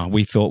going,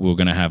 we thought we were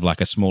going to have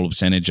like a smaller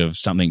percentage of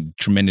something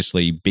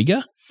tremendously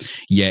bigger,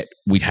 yet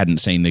we hadn't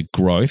seen the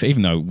growth,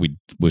 even though we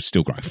were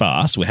still growing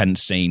fast, we hadn't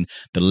seen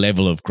the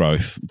level of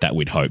growth that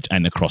we'd hoped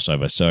and the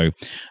crossover. So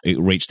it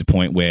reached the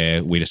point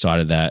where we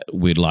decided that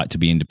we'd like to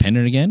be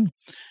independent again.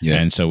 Yeah.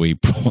 And so we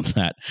brought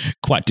that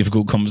quite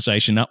difficult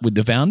conversation up with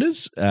the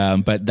founders,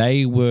 but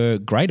they were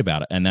great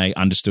about it and they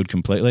understood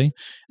completely.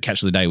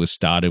 Catch of the Day was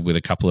started with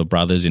a couple of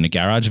brothers in a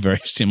garage, very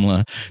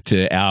similar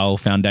to our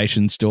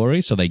foundation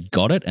story. So they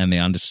got it and they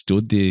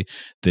understood the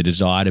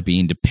desire to be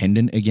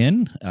independent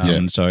again.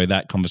 So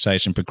that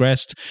conversation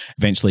progressed,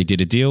 eventually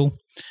did a deal,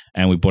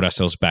 and we bought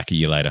ourselves back a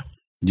year later.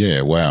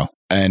 Yeah, wow.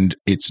 And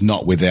it's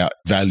not without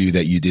value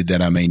that you did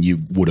that. I mean, you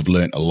would have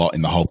learned a lot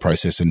in the whole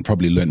process and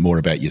probably learned more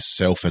about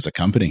yourself as a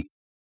company.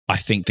 I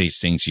think these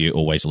things you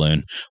always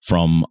learn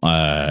from,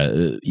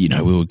 we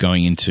were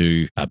going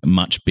into a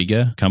much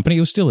bigger company. It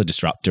was still a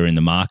disruptor in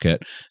the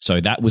market. So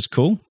that was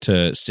cool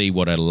to see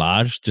what a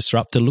large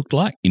disruptor looked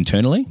like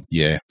internally.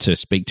 Yeah. To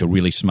speak to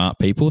really smart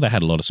people. They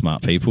had a lot of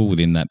smart people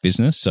within that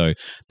business. So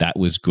that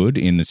was good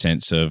in the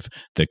sense of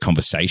the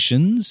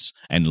conversations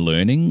and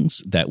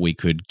learnings that we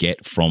could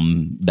get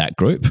from that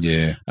group.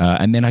 Yeah.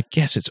 And then I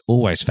guess it's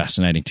always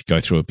fascinating to go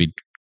through a big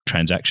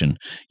transaction.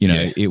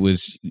 It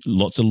was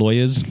lots of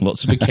lawyers,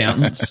 lots of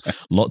accountants,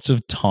 lots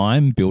of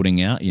time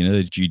building out,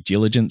 the due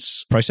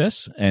diligence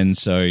process. And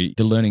so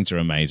the learnings are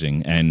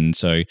amazing. And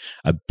so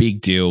a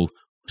big deal,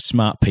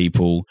 smart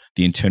people,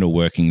 the internal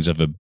workings of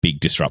a big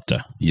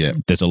disruptor. Yeah.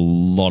 There's a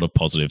lot of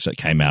positives that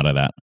came out of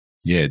that.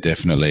 Yeah,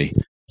 definitely.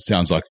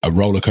 Sounds like a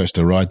roller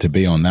coaster ride to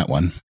be on that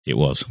one. It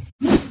was.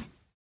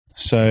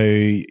 So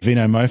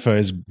Vinomofo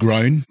has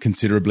grown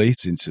considerably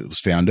since it was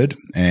founded,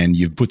 and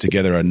you've put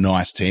together a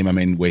nice team. I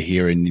mean, we're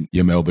here in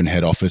your Melbourne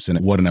head office, and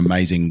what an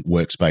amazing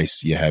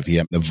workspace you have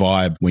here. The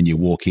vibe when you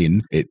walk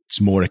in, it's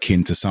more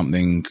akin to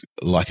something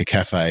like a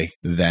cafe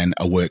than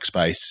a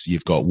workspace.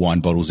 You've got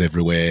wine bottles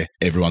everywhere.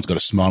 Everyone's got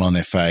a smile on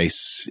their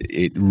face.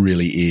 It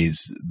really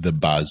is the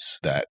buzz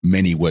that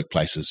many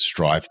workplaces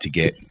strive to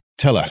get.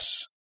 Tell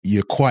us.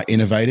 You're quite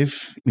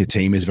innovative. Your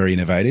team is very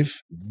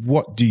innovative.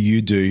 What do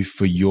you do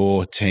for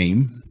your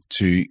team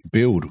to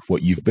build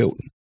what you've built?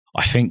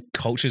 I think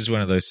culture is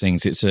one of those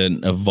things. It's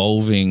an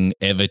evolving,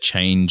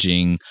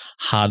 ever-changing,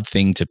 hard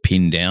thing to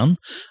pin down.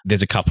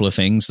 There's a couple of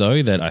things,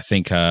 though, that I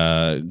think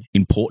are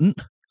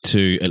important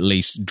to at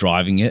least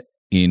driving it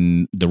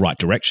in the right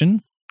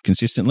direction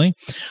consistently.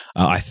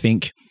 I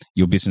think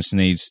your business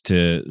needs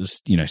to,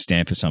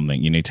 stand for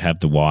something. You need to have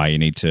the why. You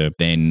need to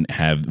then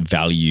have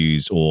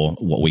values or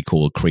what we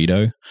call a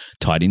credo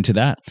tied into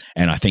that.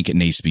 And I think it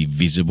needs to be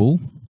visible.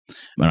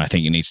 And I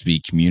think it needs to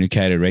be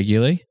communicated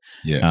regularly.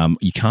 Yeah.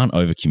 You can't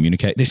over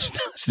communicate this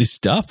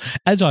stuff.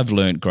 As I've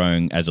learned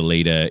growing as a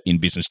leader in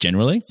business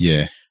generally.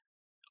 Yeah.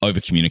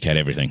 Over communicate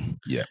everything.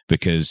 Yeah.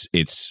 Because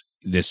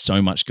there's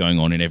so much going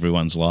on in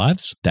everyone's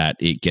lives that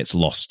it gets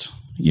lost,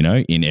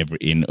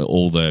 in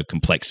all the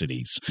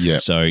complexities. Yeah.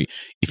 So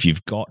if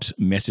you've got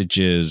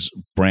messages,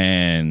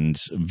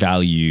 brands,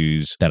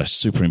 values that are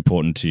super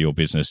important to your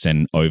business,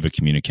 then over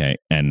communicate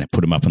and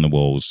put them up on the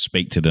walls,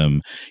 speak to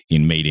them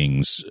in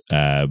meetings,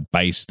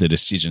 base the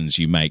decisions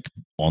you make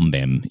on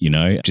them,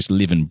 just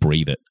live and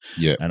breathe it.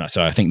 Yeah. And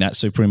so I think that's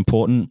super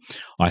important.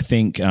 I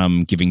think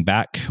giving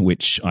back,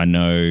 which I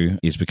know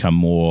has become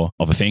more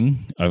of a thing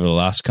over the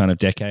last kind of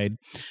decade,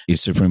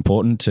 is super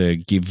important to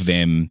give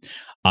them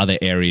other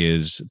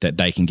areas that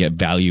they can get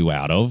value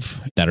out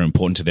of that are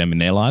important to them in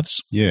their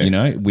lives,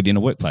 within a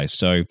workplace.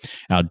 So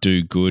our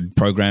Do Good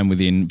program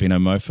within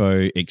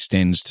Vinomofo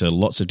extends to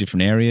lots of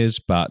different areas,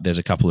 but there's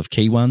a couple of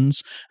key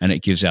ones, and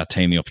it gives our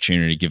team the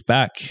opportunity to give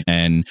back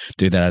and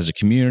do that as a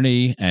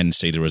community and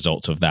see the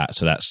results of that.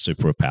 So that's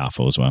super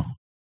powerful as well.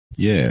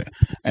 Yeah.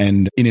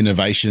 And in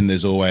innovation,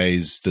 there's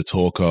always the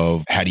talk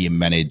of how do you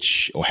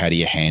manage or how do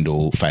you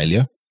handle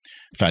failure?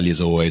 Failure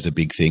is always a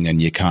big thing, and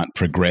you can't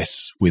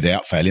progress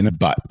without failure,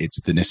 but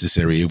it's the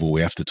necessary evil we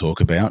have to talk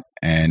about.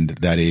 And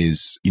that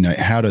is,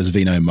 how does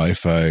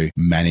Vinomofo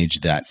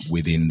manage that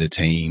within the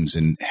teams,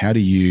 and how do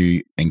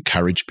you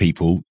encourage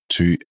people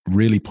to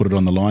really put it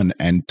on the line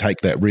and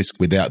take that risk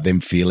without them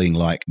feeling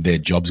like their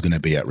job's going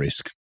to be at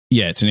risk?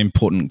 Yeah, it's an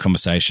important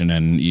conversation,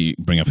 and you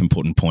bring up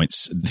important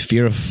points. The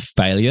fear of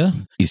failure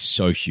is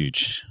so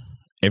huge.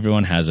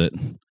 Everyone has it.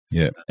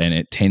 Yeah. And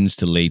it tends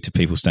to lead to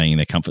people staying in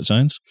their comfort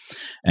zones,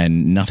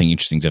 and nothing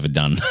interesting's ever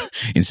done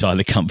inside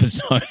the comfort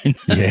zone.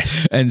 Yeah.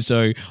 And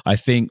so I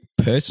think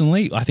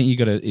personally,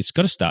 it's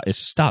got to start. It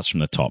starts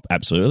from the top.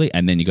 Absolutely.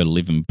 And then you got to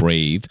live and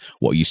breathe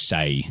what you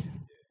say.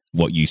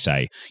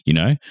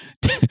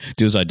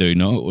 Do as I do,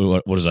 no,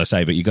 what does I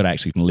say? But you got to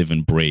actually live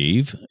and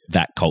breathe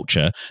that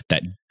culture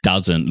that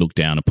doesn't look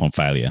down upon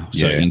failure.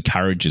 So it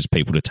encourages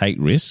people to take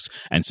risks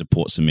and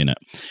supports them in it.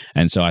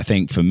 And so I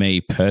think for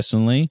me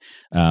personally,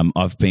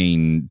 I've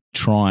been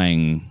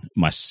trying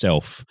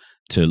myself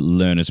to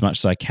learn as much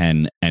as I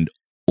can and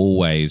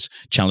always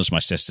challenge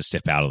myself to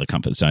step out of the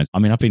comfort zone. I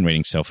mean, I've been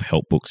reading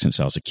self-help books since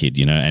I was a kid,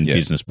 and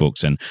business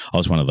books. And I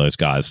was one of those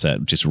guys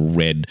that just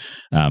read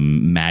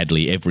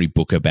madly every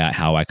book about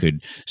how I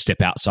could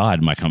step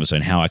outside my comfort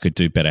zone, how I could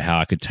do better, how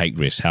I could take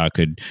risks, how I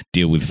could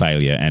deal with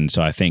failure. And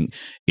so I think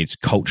it's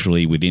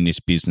culturally within this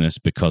business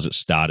because it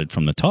started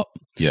from the top.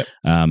 Yeah.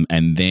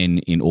 And then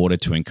in order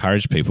to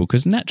encourage people,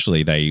 because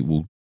naturally they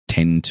will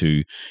tend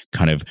to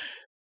kind of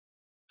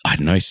I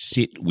don't know,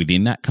 sit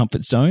within that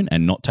comfort zone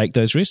and not take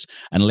those risks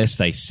unless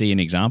they see an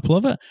example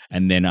of it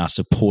and then are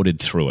supported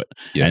through it.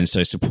 Yeah. And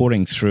so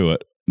supporting through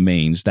it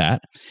means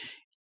that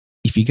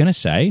if you're going to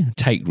say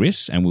take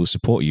risks and we'll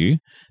support you,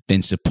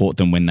 then support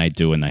them when they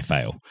do and they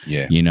fail.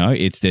 Yeah. You know,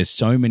 there's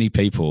so many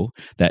people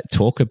that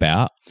talk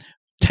about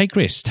take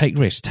risks, take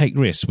risks, take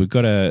risks. We've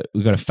got to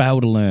fail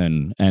to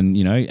learn and,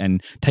 you know,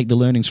 and take the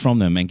learnings from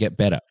them and get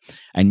better.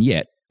 And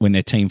yet when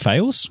their team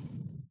fails,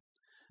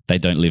 they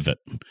don't live it.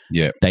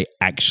 Yeah. They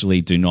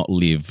actually do not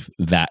live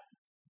that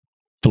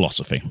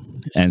philosophy.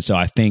 And so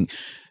I think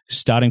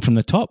starting from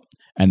the top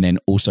and then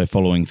also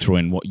following through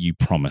in what you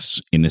promise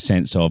in the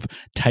sense of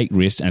take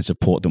risks and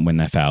support them when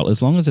they fail.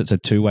 As long as it's a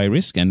two-way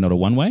risk and not a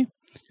one-way,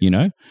 you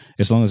know,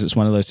 as long as it's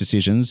one of those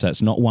decisions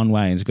that's not one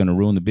way and is going to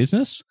ruin the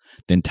business,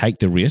 then take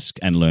the risk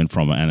and learn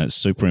from it. And it's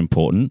super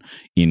important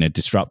in a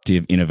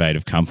disruptive,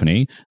 innovative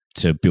company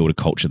to build a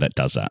culture that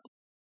does that.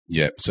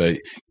 Yeah. So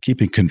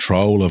keeping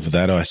control of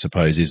that, I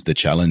suppose, is the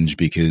challenge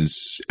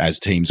because as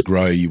teams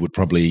grow, you would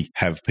probably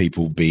have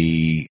people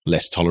be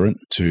less tolerant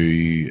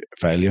to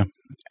failure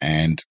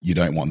and you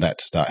don't want that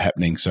to start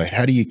happening. So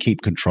how do you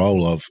keep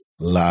control of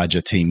larger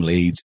team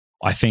leads?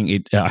 I think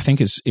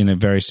it's in a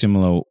very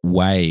similar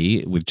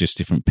way with just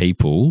different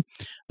people.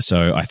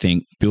 So I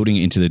think building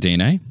it into the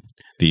DNA,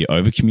 the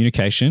over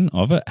communication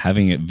of it,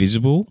 having it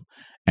visible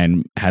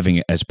and having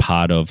it as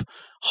part of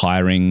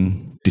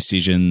hiring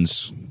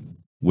decisions,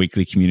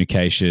 weekly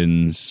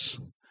communications,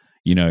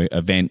 you know,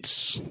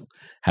 events,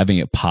 having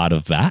it part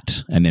of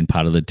that and then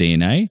part of the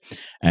DNA.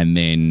 And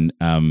then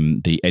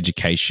the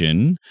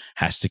education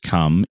has to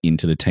come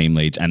into the team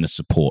leads and the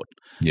support.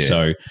 Yeah.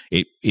 So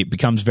it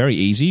becomes very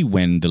easy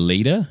when the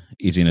leader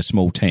is in a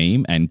small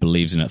team and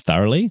believes in it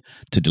thoroughly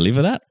to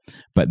deliver that.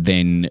 But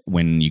then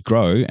when you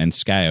grow and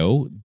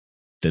scale,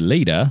 the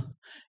leader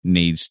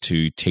needs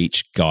to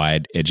teach,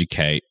 guide,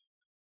 educate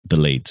the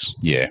leads.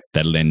 Yeah.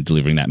 That are then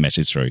delivering that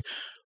message through.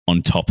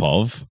 On top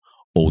of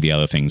all the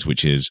other things,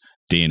 which is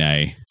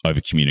DNA,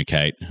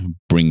 over-communicate,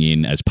 bring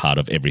in as part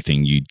of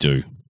everything you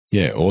do.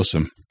 Yeah,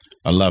 awesome.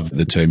 I love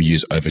the term you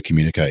use,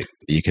 over-communicate.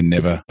 You can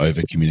never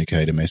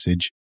over-communicate a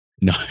message.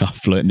 No,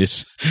 I've learned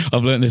this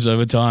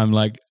over time.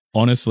 Like,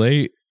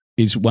 honestly,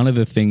 it's one of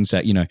the things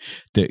that, you know,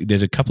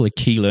 there's a couple of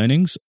key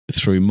learnings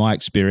through my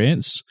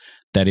experience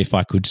that if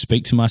I could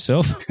speak to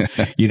myself,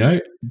 you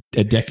know,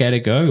 a decade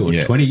ago or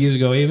 20 years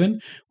ago even,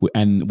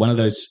 and one of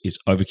those is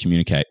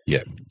over-communicate.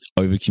 Yeah.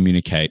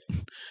 Over-communicate,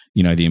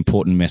 you know, the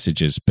important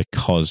messages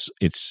because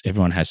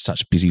everyone has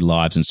such busy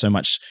lives and so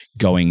much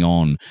going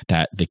on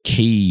that the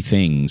key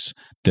things,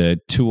 the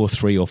 2 or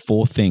 3 or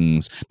 4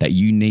 things that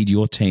you need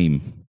your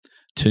team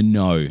to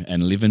know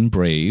and live and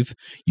breathe,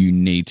 you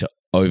need to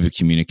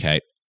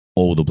over-communicate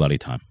all the bloody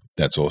time.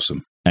 That's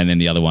awesome. And then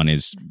the other one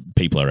is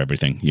people are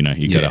everything. You know,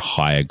 you've got to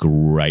hire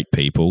great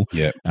people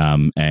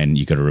and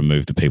you've got to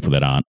remove the people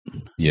that aren't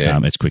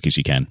as quick as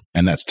you can.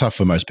 And that's tough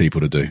for most people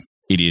to do.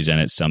 It is,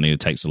 and it's something that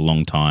takes a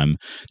long time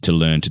to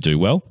learn to do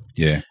well.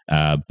 Yeah.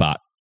 But,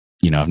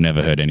 you know, I've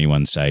never heard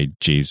anyone say,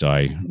 geez,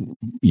 I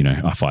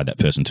fired that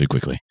person too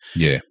quickly.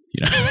 Yeah.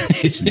 You know,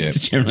 it's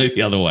generally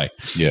the other way.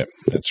 Yeah,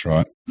 that's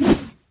right.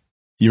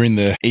 You're in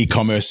the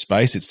e-commerce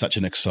space. It's such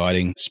an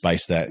exciting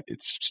space that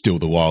it's still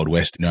the Wild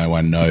West. No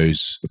one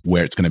knows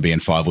where it's going to be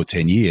in 5 or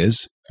 10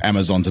 years.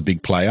 Amazon's a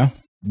big player.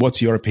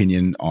 What's your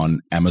opinion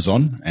on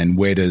Amazon and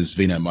where does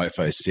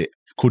Vinomofo sit?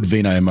 Could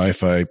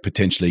Vinomofo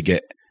potentially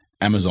get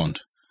Amazoned?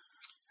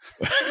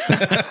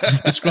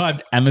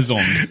 Described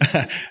Amazon.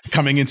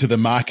 Coming into the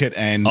market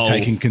and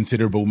taking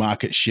considerable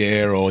market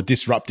share or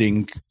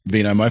disrupting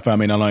Vinomofo. I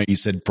mean, I know you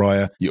said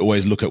prior, you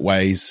always look at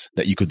ways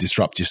that you could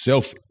disrupt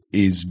yourself.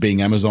 Is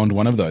being Amazoned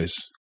one of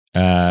those?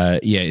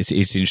 It's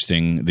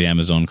interesting, the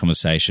Amazon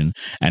conversation,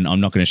 and I'm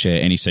not going to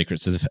share any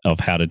secrets of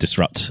how to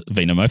disrupt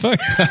Vinomofo.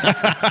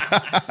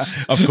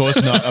 Of course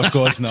not.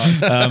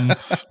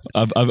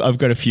 I've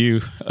got a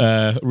few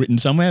written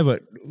somewhere,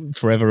 but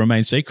forever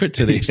remain secret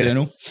to the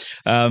external.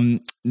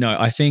 No,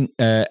 I think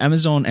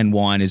Amazon and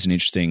wine is an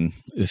interesting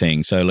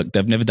thing. So look,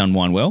 they've never done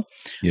wine well.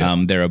 Yeah.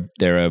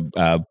 They're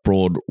a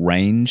broad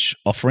range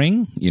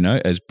offering, you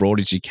know, as broad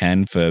as you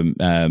can for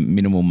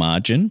minimal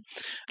margin.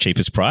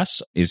 Cheapest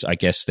price is, I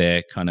guess,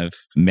 their kind of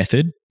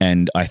method.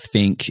 And I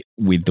think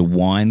with the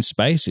wine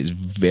space, it's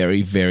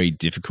very, very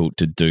difficult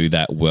to do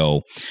that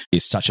well.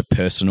 It's such a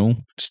personal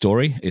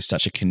story. It's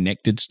such a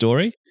connected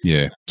story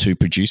to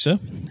producer.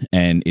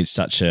 And it's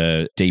such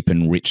a deep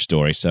and rich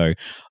story. So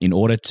in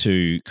order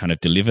to kind of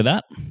deliver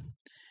that,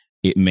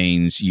 it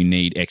means you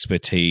need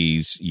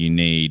expertise, you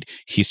need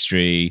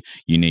history,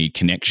 you need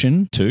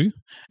connection too.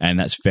 And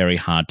that's very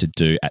hard to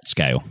do at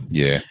scale.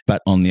 Yeah.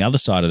 But on the other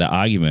side of that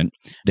argument,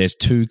 there's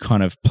 2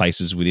 kind of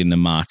places within the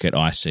market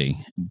I see,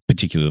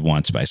 particularly the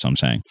wine space, I'm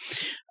saying.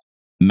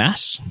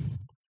 Mass,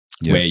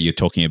 where you're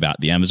talking about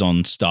the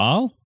Amazon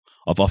style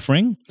of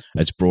offering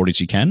as broad as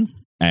you can.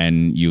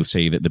 And you'll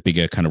see that the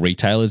bigger kind of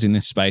retailers in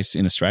this space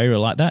in Australia are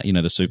like that. You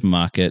know, the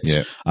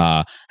supermarkets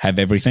have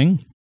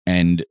everything.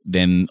 And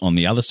then on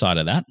the other side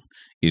of that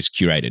is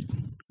curated,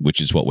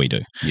 which is what we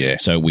do. Yeah.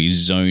 So we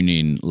zone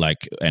in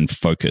and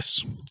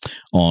focus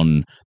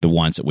on the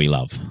wines that we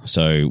love.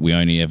 So we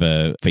only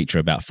ever feature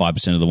about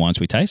 5% of the wines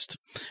we taste.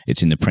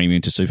 It's in the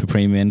premium to super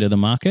premium end of the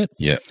market.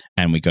 Yeah.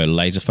 And we go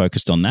laser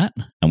focused on that,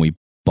 and we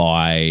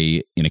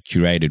buy in a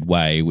curated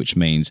way, which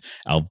means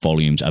our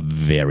volumes are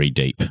very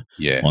deep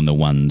on the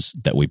ones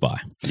that we buy.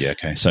 Yeah,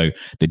 okay. So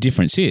the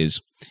difference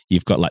is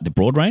you've got like the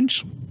broad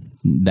range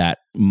that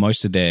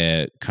most of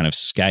their kind of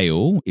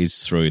scale is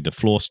through the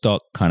floor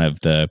stock, kind of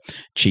the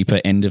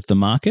cheaper end of the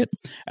market.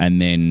 And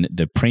then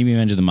the premium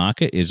end of the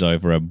market is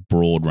over a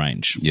broad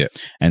range. Yeah.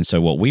 And so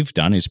what we've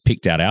done is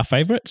picked out our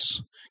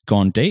favorites,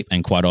 gone deep,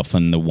 and quite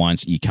often the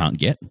wines that you can't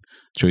get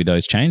through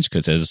those chains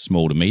because there's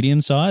small to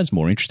medium size,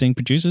 more interesting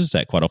producers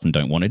that quite often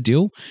don't want to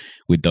deal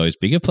with those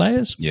bigger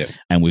players. Yeah.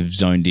 And we've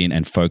zoned in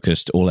and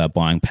focused all our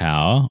buying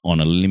power on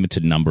a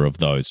limited number of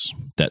those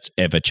that's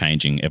ever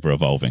changing, ever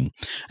evolving.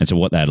 And so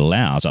what that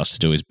allows us to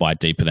do is buy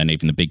deeper than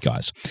even the big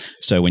guys.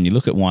 So when you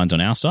look at wines on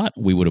our site,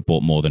 we would have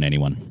bought more than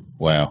anyone.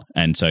 Wow.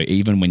 And so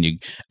even when you're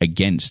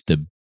against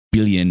the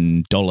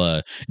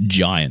billion-dollar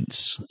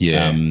giants,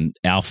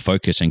 our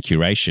focus and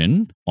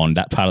curation on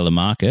that part of the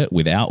market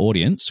with our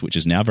audience, which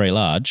is now very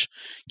large,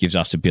 gives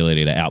us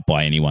ability to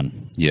outbuy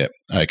anyone. Yeah.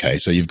 Okay.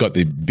 So you've got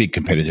the big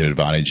competitive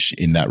advantage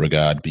in that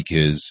regard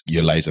because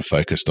you're laser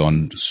focused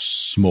on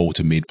small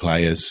to mid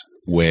players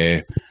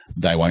where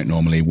they won't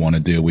normally want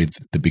to deal with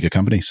the bigger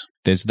companies.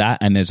 There's that,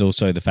 and there's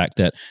also the fact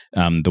that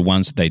the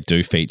ones that they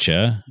do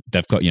feature,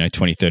 they've got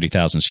 20,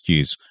 30,000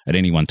 SKUs. At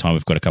any one time,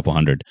 we've got a couple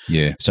hundred.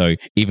 Yeah. So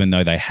even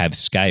though they have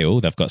scale,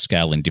 they've got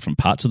scale in different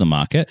parts of the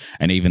market,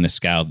 and even the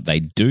scale they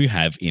do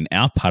have in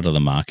our part of the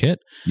market,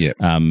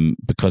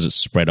 because it's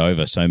spread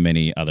over so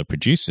many other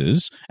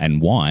producers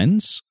and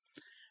wines,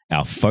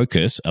 our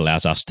focus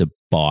allows us to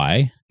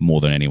buy more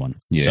than anyone.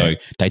 Yeah. So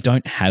they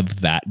don't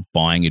have that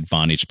buying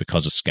advantage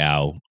because of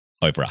scale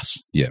over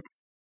us. Yeah.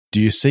 Do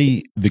you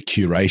see the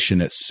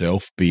curation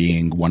itself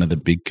being one of the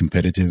big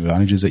competitive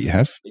advantages that you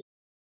have?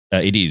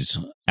 It is.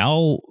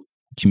 Our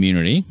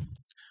community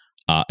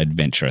are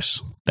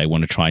adventurous. They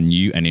want to try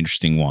new and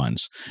interesting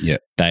wines. Yeah.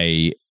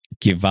 They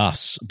give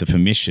us the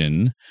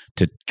permission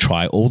to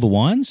try all the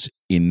wines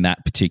in that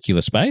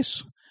particular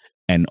space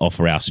and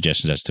offer our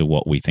suggestions as to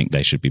what we think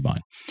they should be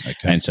buying. Okay.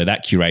 And so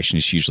that curation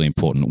is hugely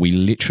important. We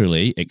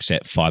literally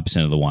accept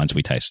 5% of the wines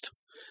we taste.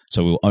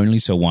 So we'll only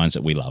sell wines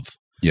that we love.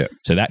 Yeah.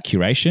 So that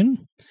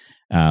curation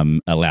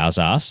allows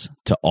us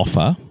to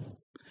offer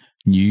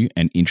new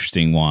and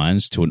interesting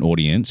wines to an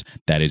audience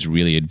that is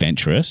really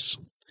adventurous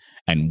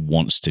and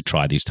wants to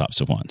try these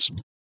types of wines.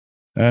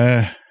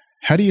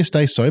 How do you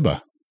stay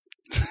sober?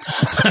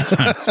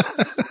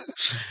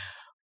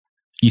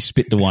 You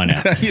spit the wine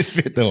out. You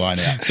spit the wine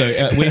out. So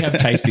we have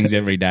tastings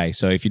every day.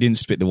 So if you didn't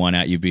spit the wine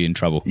out, you'd be in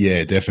trouble.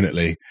 Yeah,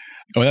 definitely.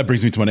 Oh, that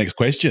brings me to my next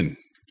question.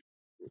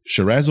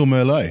 Shiraz or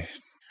Merlot?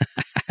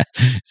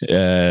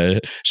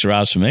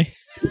 Shiraz for me.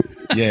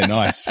 Yeah,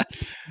 nice.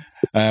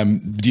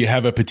 Do you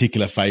have a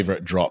particular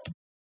favorite drop?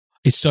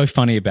 It's so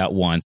funny about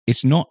wine.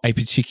 It's not a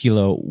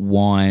particular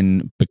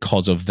wine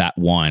because of that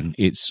wine.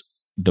 It's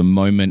the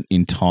moment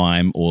in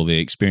time or the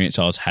experience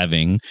I was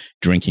having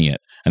drinking it.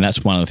 And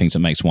that's one of the things that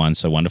makes wine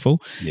so wonderful.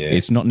 Yeah.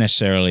 It's not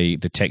necessarily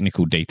the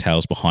technical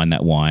details behind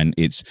that wine.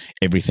 It's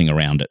everything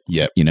around it.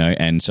 Yep.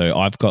 And so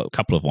I've got a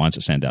couple of wines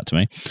that stand out to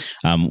me.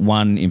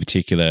 One in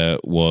particular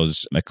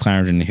was a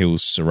Clarendon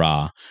Hills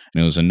Syrah,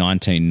 and it was a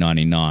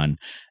 1999.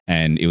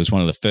 And it was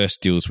one of the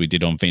first deals we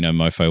did on Vino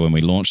Mofo when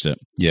we launched it.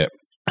 Yeah.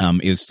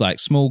 It's like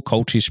small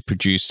cultish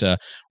producer,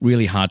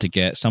 really hard to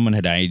get. Someone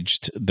had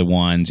aged the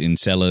wines in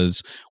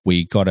cellars.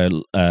 We got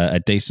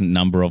a decent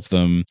number of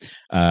them.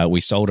 We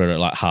sold it at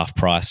like half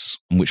price,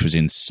 which was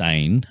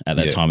insane at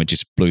that time. It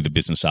just blew the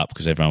business up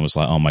because everyone was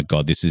like, "Oh my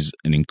god, this is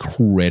an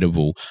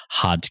incredible,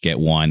 hard to get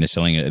wine." They're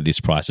selling it at this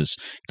price. It's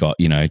got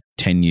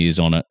 10 years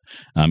on it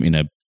in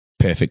a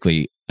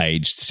perfectly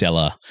aged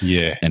cellar.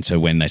 Yeah. And so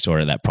when they saw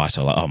it at that price,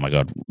 I was like, "Oh my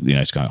god,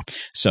 it's going on."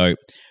 So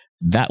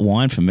that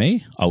wine for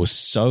me, I was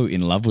so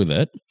in love with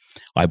it.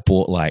 I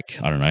bought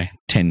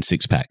 10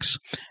 six-packs,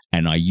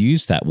 and I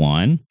used that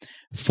wine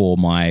for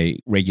my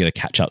regular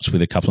catch-ups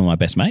with a couple of my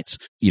best mates.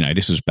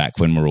 This was back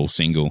when we were all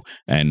single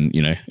and,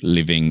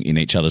 living in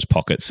each other's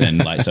pockets.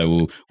 And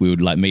so we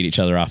would meet each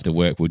other after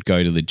work. We'd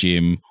go to the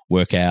gym,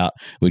 work out,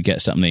 we'd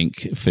get something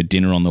for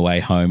dinner on the way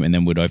home, and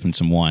then we'd open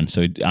some wine.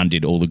 So it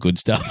undid all the good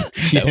stuff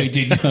that we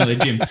did go to the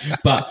gym.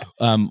 But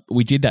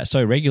we did that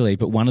so regularly.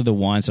 But one of the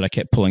wines that I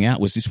kept pulling out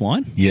was this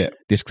wine. Yeah.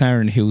 This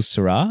Clarendon Hills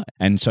Syrah.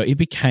 And so it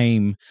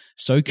became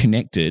so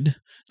connected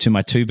to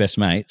my two best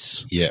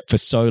mates for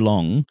so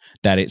long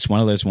that it's one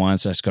of those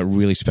wines that's got a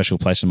really special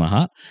place in my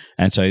heart.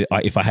 And so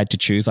if I had to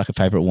choose a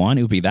favorite wine,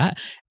 it would be that.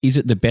 Is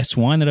it the best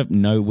wine? That I've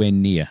nowhere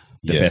near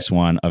the best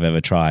wine I've ever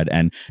tried,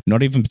 and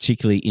not even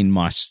particularly in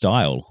my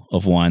style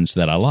of wines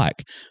that I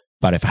like.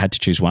 But if I had to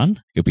choose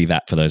one, it would be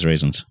that for those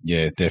reasons.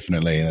 Yeah,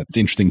 definitely. And it's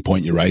an interesting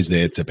point you raised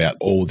there. It's about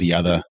all the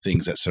other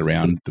things that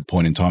surround the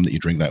point in time that you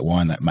drink that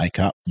wine that make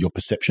up your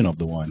perception of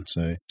the wine.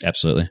 So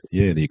absolutely.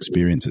 Yeah, the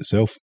experience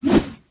itself.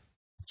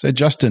 So,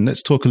 Justin,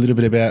 let's talk a little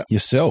bit about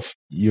yourself.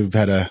 You've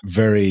had a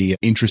very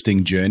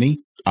interesting journey,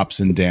 ups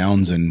and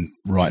downs, and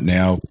right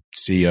now,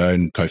 CEO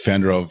and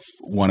co-founder of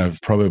one of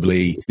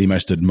probably the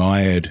most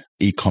admired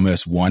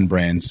e-commerce wine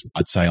brands,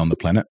 I'd say, on the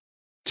planet.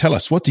 Tell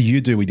us, what do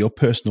you do with your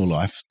personal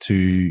life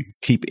to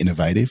keep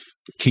innovative,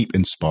 keep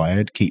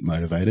inspired, keep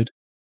motivated?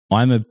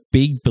 I'm a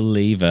big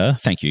believer.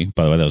 Thank you.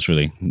 By the way, that was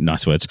really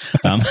nice words.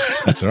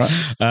 That's all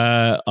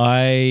right.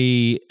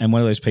 I am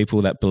one of those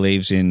people that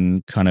believes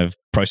in kind of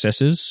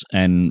processes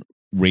and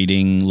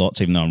reading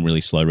lots, even though I'm a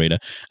really slow reader,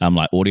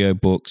 like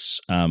audiobooks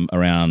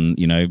around,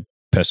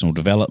 personal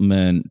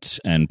development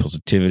and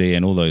positivity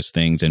and all those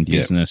things, and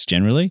business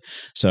generally.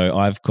 So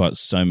I've got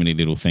so many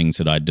little things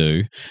that I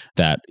do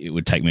that it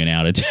would take me an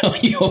hour to tell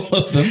you all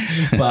of them.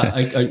 But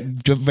I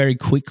very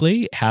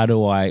quickly,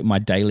 my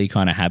daily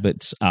kind of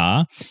habits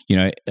are,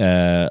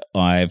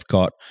 I've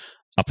got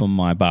up on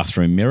my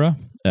bathroom mirror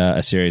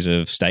a series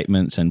of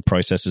statements and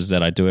processes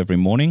that I do every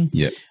morning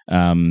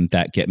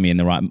that get me in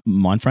the right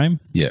mind frame.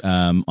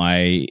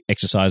 I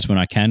exercise when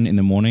I can in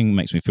the morning,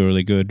 makes me feel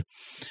really good.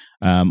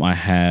 I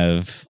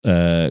have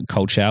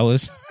cold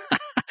showers,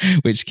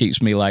 which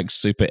keeps me like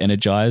super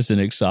energized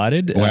and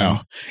excited.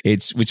 Wow.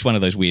 It's one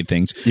of those weird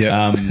things.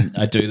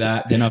 I do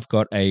that. Then I've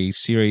got a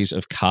series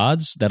of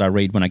cards that I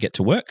read when I get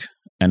to work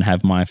and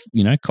have my,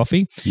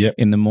 coffee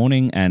in the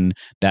morning. And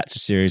that's a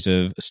series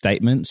of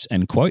statements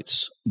and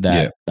quotes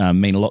that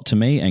mean a lot to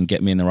me and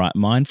get me in the right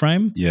mind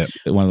frame.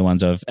 One of the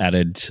ones I've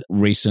added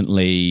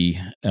recently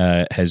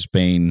has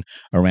been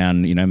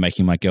around,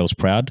 making my girls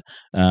proud.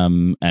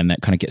 And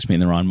that kind of gets me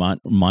in the right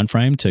mind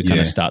frame to kind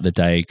of start the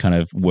day kind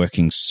of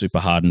working super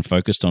hard and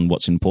focused on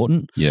what's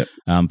important.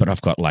 But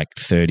I've got like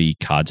 30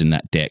 cards in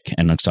that deck.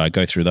 And so I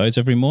go through those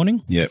every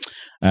morning.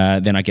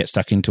 Then I get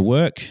stuck into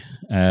work.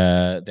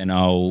 Then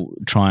I'll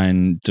try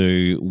and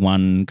do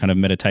one kind of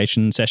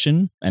meditation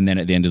session. And then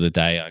at the end of the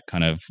day, I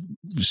kind of,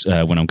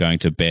 when I'm going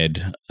to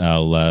bed,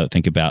 I'll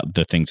think about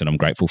the things that I'm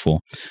grateful for.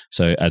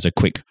 So as a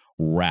quick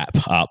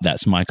wrap up,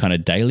 that's my kind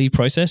of daily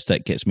process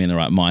that gets me in the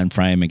right mind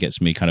frame and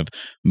gets me kind of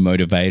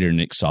motivated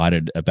and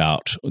excited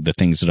about the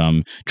things that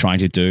I'm trying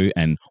to do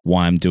and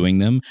why I'm doing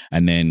them.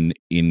 And then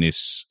in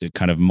this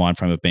kind of mind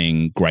frame of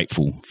being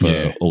grateful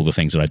for all the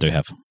things that I do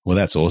have. Well,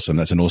 that's awesome.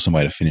 That's an awesome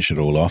way to finish it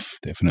all off.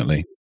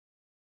 Definitely.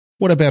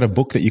 What about a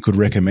book that you could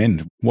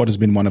recommend? What has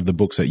been one of the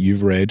books that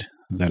you've read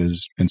that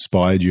has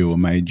inspired you or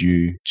made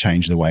you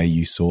change the way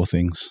you saw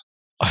things?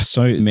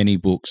 So many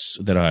books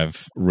that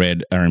I've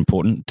read are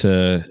important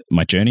to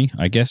my journey,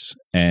 I guess.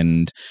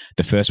 And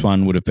the first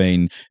one would have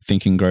been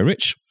Think and Grow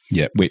Rich,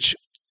 which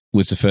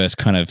was the first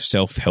kind of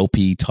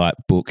self-helpy type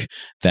book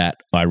that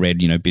I read,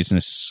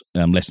 business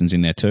lessons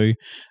in there too.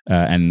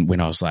 And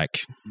when I was like,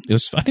 I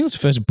think it was the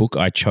first book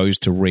I chose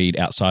to read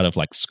outside of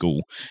like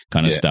school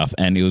kind of stuff.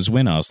 And it was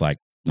when I was like,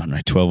 I don't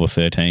know, 12 or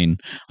 13.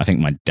 I think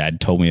my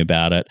dad told me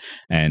about it.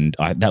 And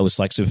that was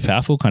like super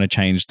powerful, kind of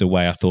changed the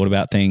way I thought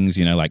about things,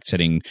 like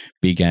setting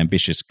big,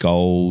 ambitious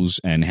goals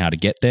and how to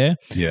get there.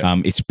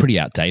 It's pretty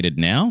outdated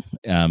now.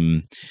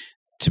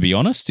 To be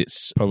honest,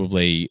 it's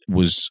probably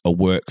was a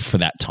work for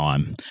that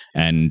time.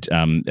 And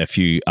a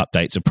few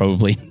updates are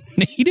probably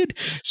needed,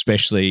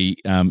 especially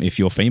if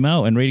you're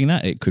female and reading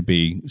that. It could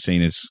be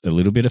seen as a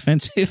little bit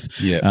offensive,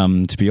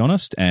 to be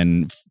honest,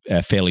 and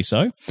fairly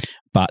so.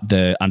 But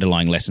the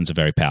underlying lessons are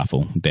very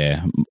powerful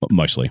there,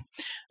 mostly.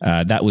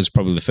 That was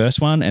probably the first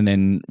one. And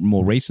then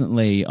more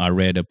recently, I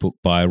read a book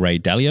by Ray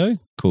Dalio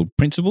called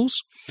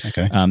Principles.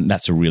 Okay.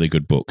 That's a really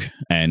good book.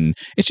 And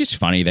it's just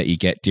funny that you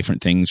get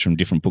different things from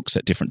different books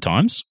at different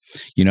times.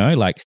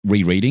 Like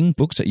rereading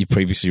books that you've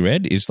previously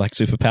read is like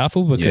super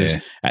powerful because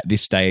at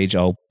this stage,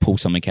 I'll pull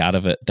something out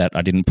of it that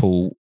I didn't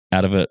pull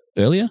out of it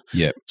earlier.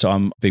 So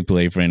I'm a big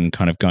believer in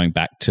kind of going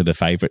back to the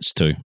favorites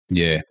too.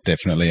 Yeah,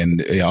 definitely.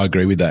 And I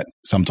agree with that.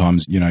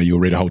 Sometimes, you'll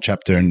read a whole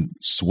chapter and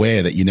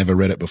swear that you never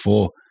read it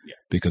before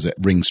because it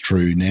rings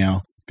true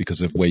now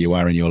because of where you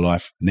are in your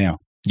life now.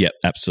 Yep,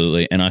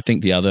 absolutely. And I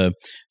think the other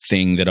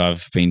thing that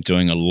I've been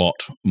doing a lot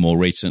more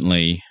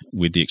recently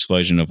with the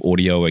explosion of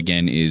audio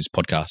again is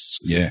podcasts.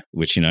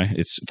 Which,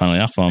 it's funnily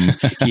enough, I'm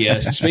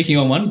here speaking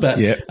on one, but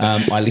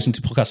I listen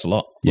to podcasts a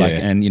lot.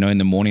 And, in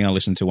the morning, I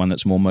listen to one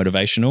that's more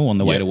motivational on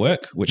the way to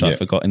work, which I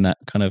forgot in that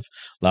kind of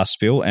last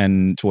spiel.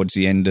 And towards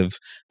the end of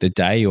the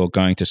day or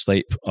going to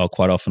sleep, I'll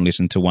quite often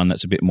listen to one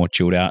that's a bit more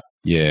chilled out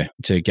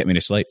to get me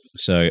to sleep.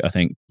 So I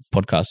think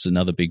podcasts is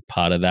another big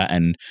part of that.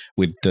 And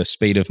with the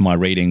speed of my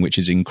reading, which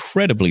is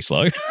incredibly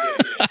slow,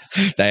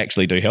 they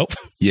actually do help.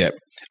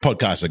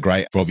 Podcasts are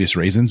great for obvious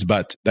reasons,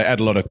 but they add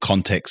a lot of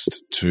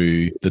context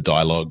to the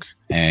dialogue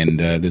and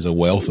there's a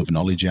wealth of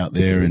knowledge out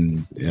there.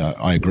 And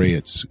I agree,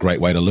 it's a great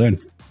way to learn.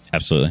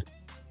 Absolutely.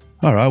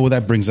 All right. Well,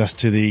 that brings us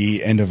to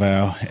the end of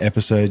our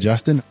episode,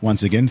 Justin.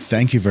 Once again,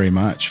 thank you very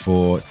much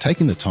for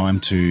taking the time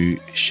to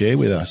share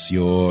with us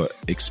your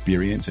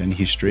experience and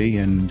history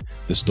and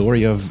the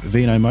story of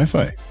Vino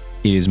Mofo.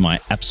 It is my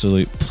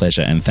absolute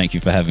pleasure, and thank you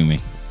for having me.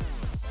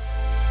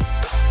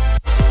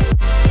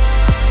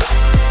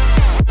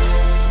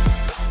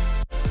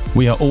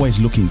 We are always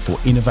looking for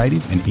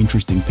innovative and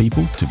interesting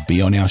people to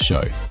be on our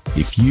show.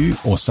 If you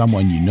or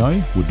someone you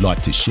know would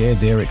like to share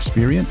their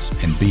experience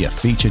and be a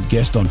featured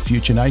guest on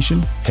Future Nation,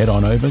 head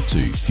on over to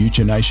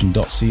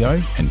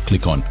futurenation.co and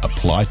click on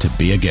Apply to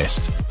be a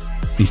guest.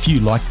 If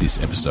you like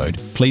this episode,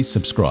 please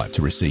subscribe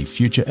to receive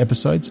future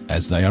episodes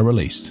as they are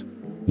released.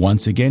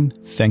 Once again,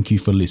 thank you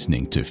for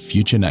listening to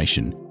Future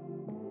Nation.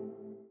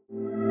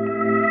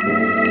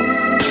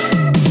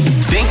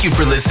 Thank you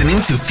for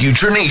listening to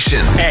Future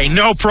Nation. Hey,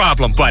 no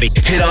problem, buddy.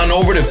 Head on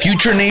over to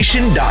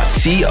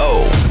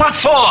futurenation.co. What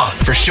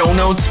for? For show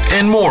notes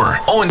and more.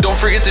 Oh, and don't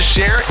forget to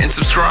share and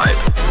subscribe.